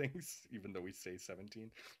side of things, even though we say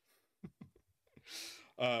 17.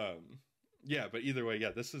 Yeah, but either way,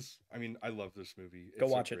 this is, I love this movie.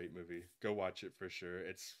 It's a great movie. Go watch it for sure.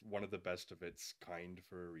 It's one of the best of its kind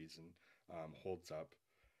for a reason. Holds up,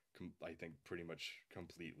 I think, pretty much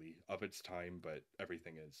completely of its time, but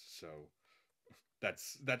everything is. So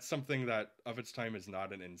that's something that of its time is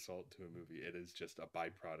not an insult to a movie. It is just a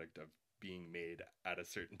byproduct of being made at a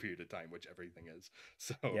certain period of time, which everything is.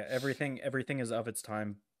 So yeah, everything is of its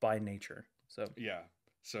time by nature. So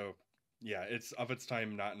yeah, it's of its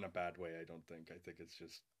time, not in a bad way, I don't think. I think it's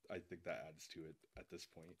just, I think that adds to it at this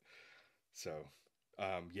point. So,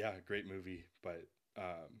 great movie. But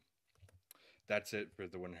that's it for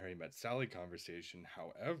the When Harry Met Sally conversation.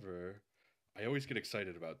 However, I always get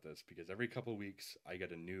excited about this because every couple weeks I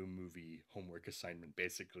get a new movie homework assignment,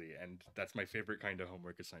 basically. And that's my favorite kind of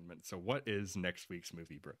homework assignment. So what is next week's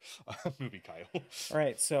movie, bro? Movie, Kyle? All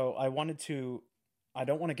right, so I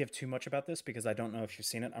don't want to give too much about this because I don't know if you've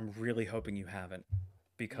seen it. I'm really hoping you haven't,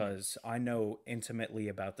 because I know intimately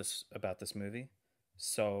about this movie.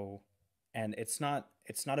 So, and it's not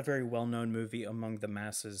a very well-known movie among the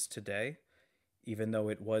masses today, even though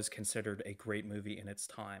it was considered a great movie in its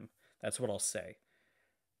time. That's what I'll say.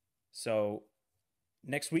 So,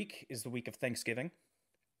 next week is the week of Thanksgiving,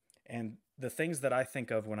 and the things that I think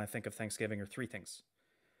of when I think of Thanksgiving are 3 things.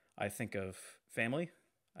 I think of family,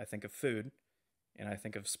 I think of food, and I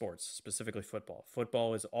think of sports, specifically football.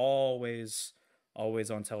 Football is always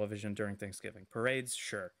on television during Thanksgiving. Parades,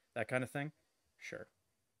 sure. That kind of thing, sure.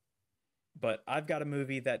 But I've got a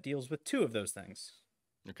movie that deals with 2 of those things.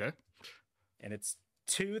 Okay. And it's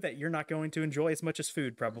 2 that you're not going to enjoy as much as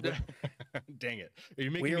food, probably. Dang it. Are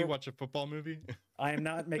you making me watch a football movie? I am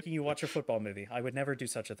not making you watch a football movie. I would never do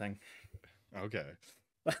such a thing. Okay.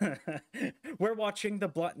 We're watching The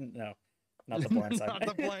Blind... No. Not The Blind Side. Not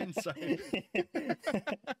The Blind Side.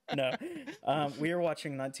 No. We are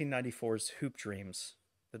watching 1994's Hoop Dreams,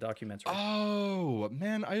 the documentary. Oh,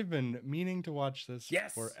 man, I've been meaning to watch this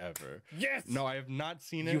forever. Yes! No, I have not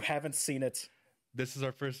seen it. You haven't seen it. this is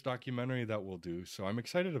our first documentary that we'll do, so I'm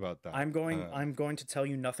excited about that. I'm going to tell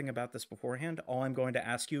you nothing about this beforehand. All I'm going to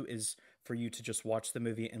ask you is for you to just watch the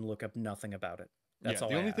movie and look up nothing about it. That's all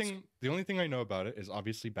the I only ask. the only thing I know about it is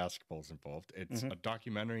obviously basketball's involved. It's Mhm. a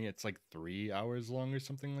documentary. It's like 3 hours long or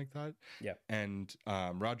something like that. Yeah. And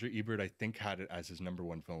Roger Ebert, I think, had it as his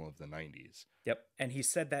 #1 film of the 90s. Yep. And he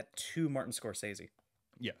said that to Martin Scorsese.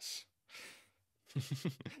 Yes.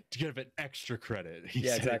 To give it extra credit, he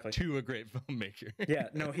Yeah, said exactly. it to a great filmmaker. Yeah,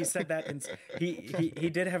 no, he said that, and he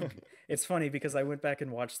did have. It's funny because I went back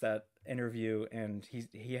and watched that interview, and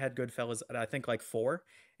he had Goodfellas at I think like 4,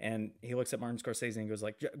 and he looks at Martin Scorsese and goes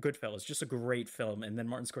like, "Goodfellas, just a great film," and then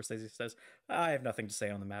Martin Scorsese says, "I have nothing to say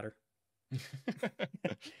on the matter." I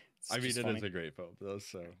mean, it funny. is a great film, though.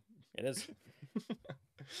 So It is.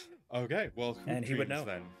 Okay, well, Hoop And he would Dreams, know.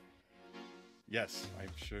 then. Yes,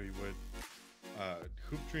 I'm sure he would.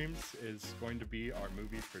 Hoop Dreams is going to be our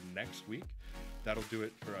movie for next week. That'll do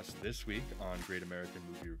it for us this week on Great American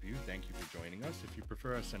Movie Review. Thank you for joining us. If you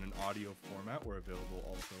prefer us in an audio format, we're available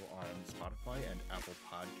also on Spotify and Apple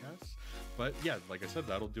Podcasts. But yeah, like I said,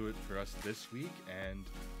 that'll do it for us this week, and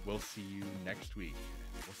we'll see you next week.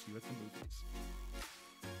 We'll see you at the movies.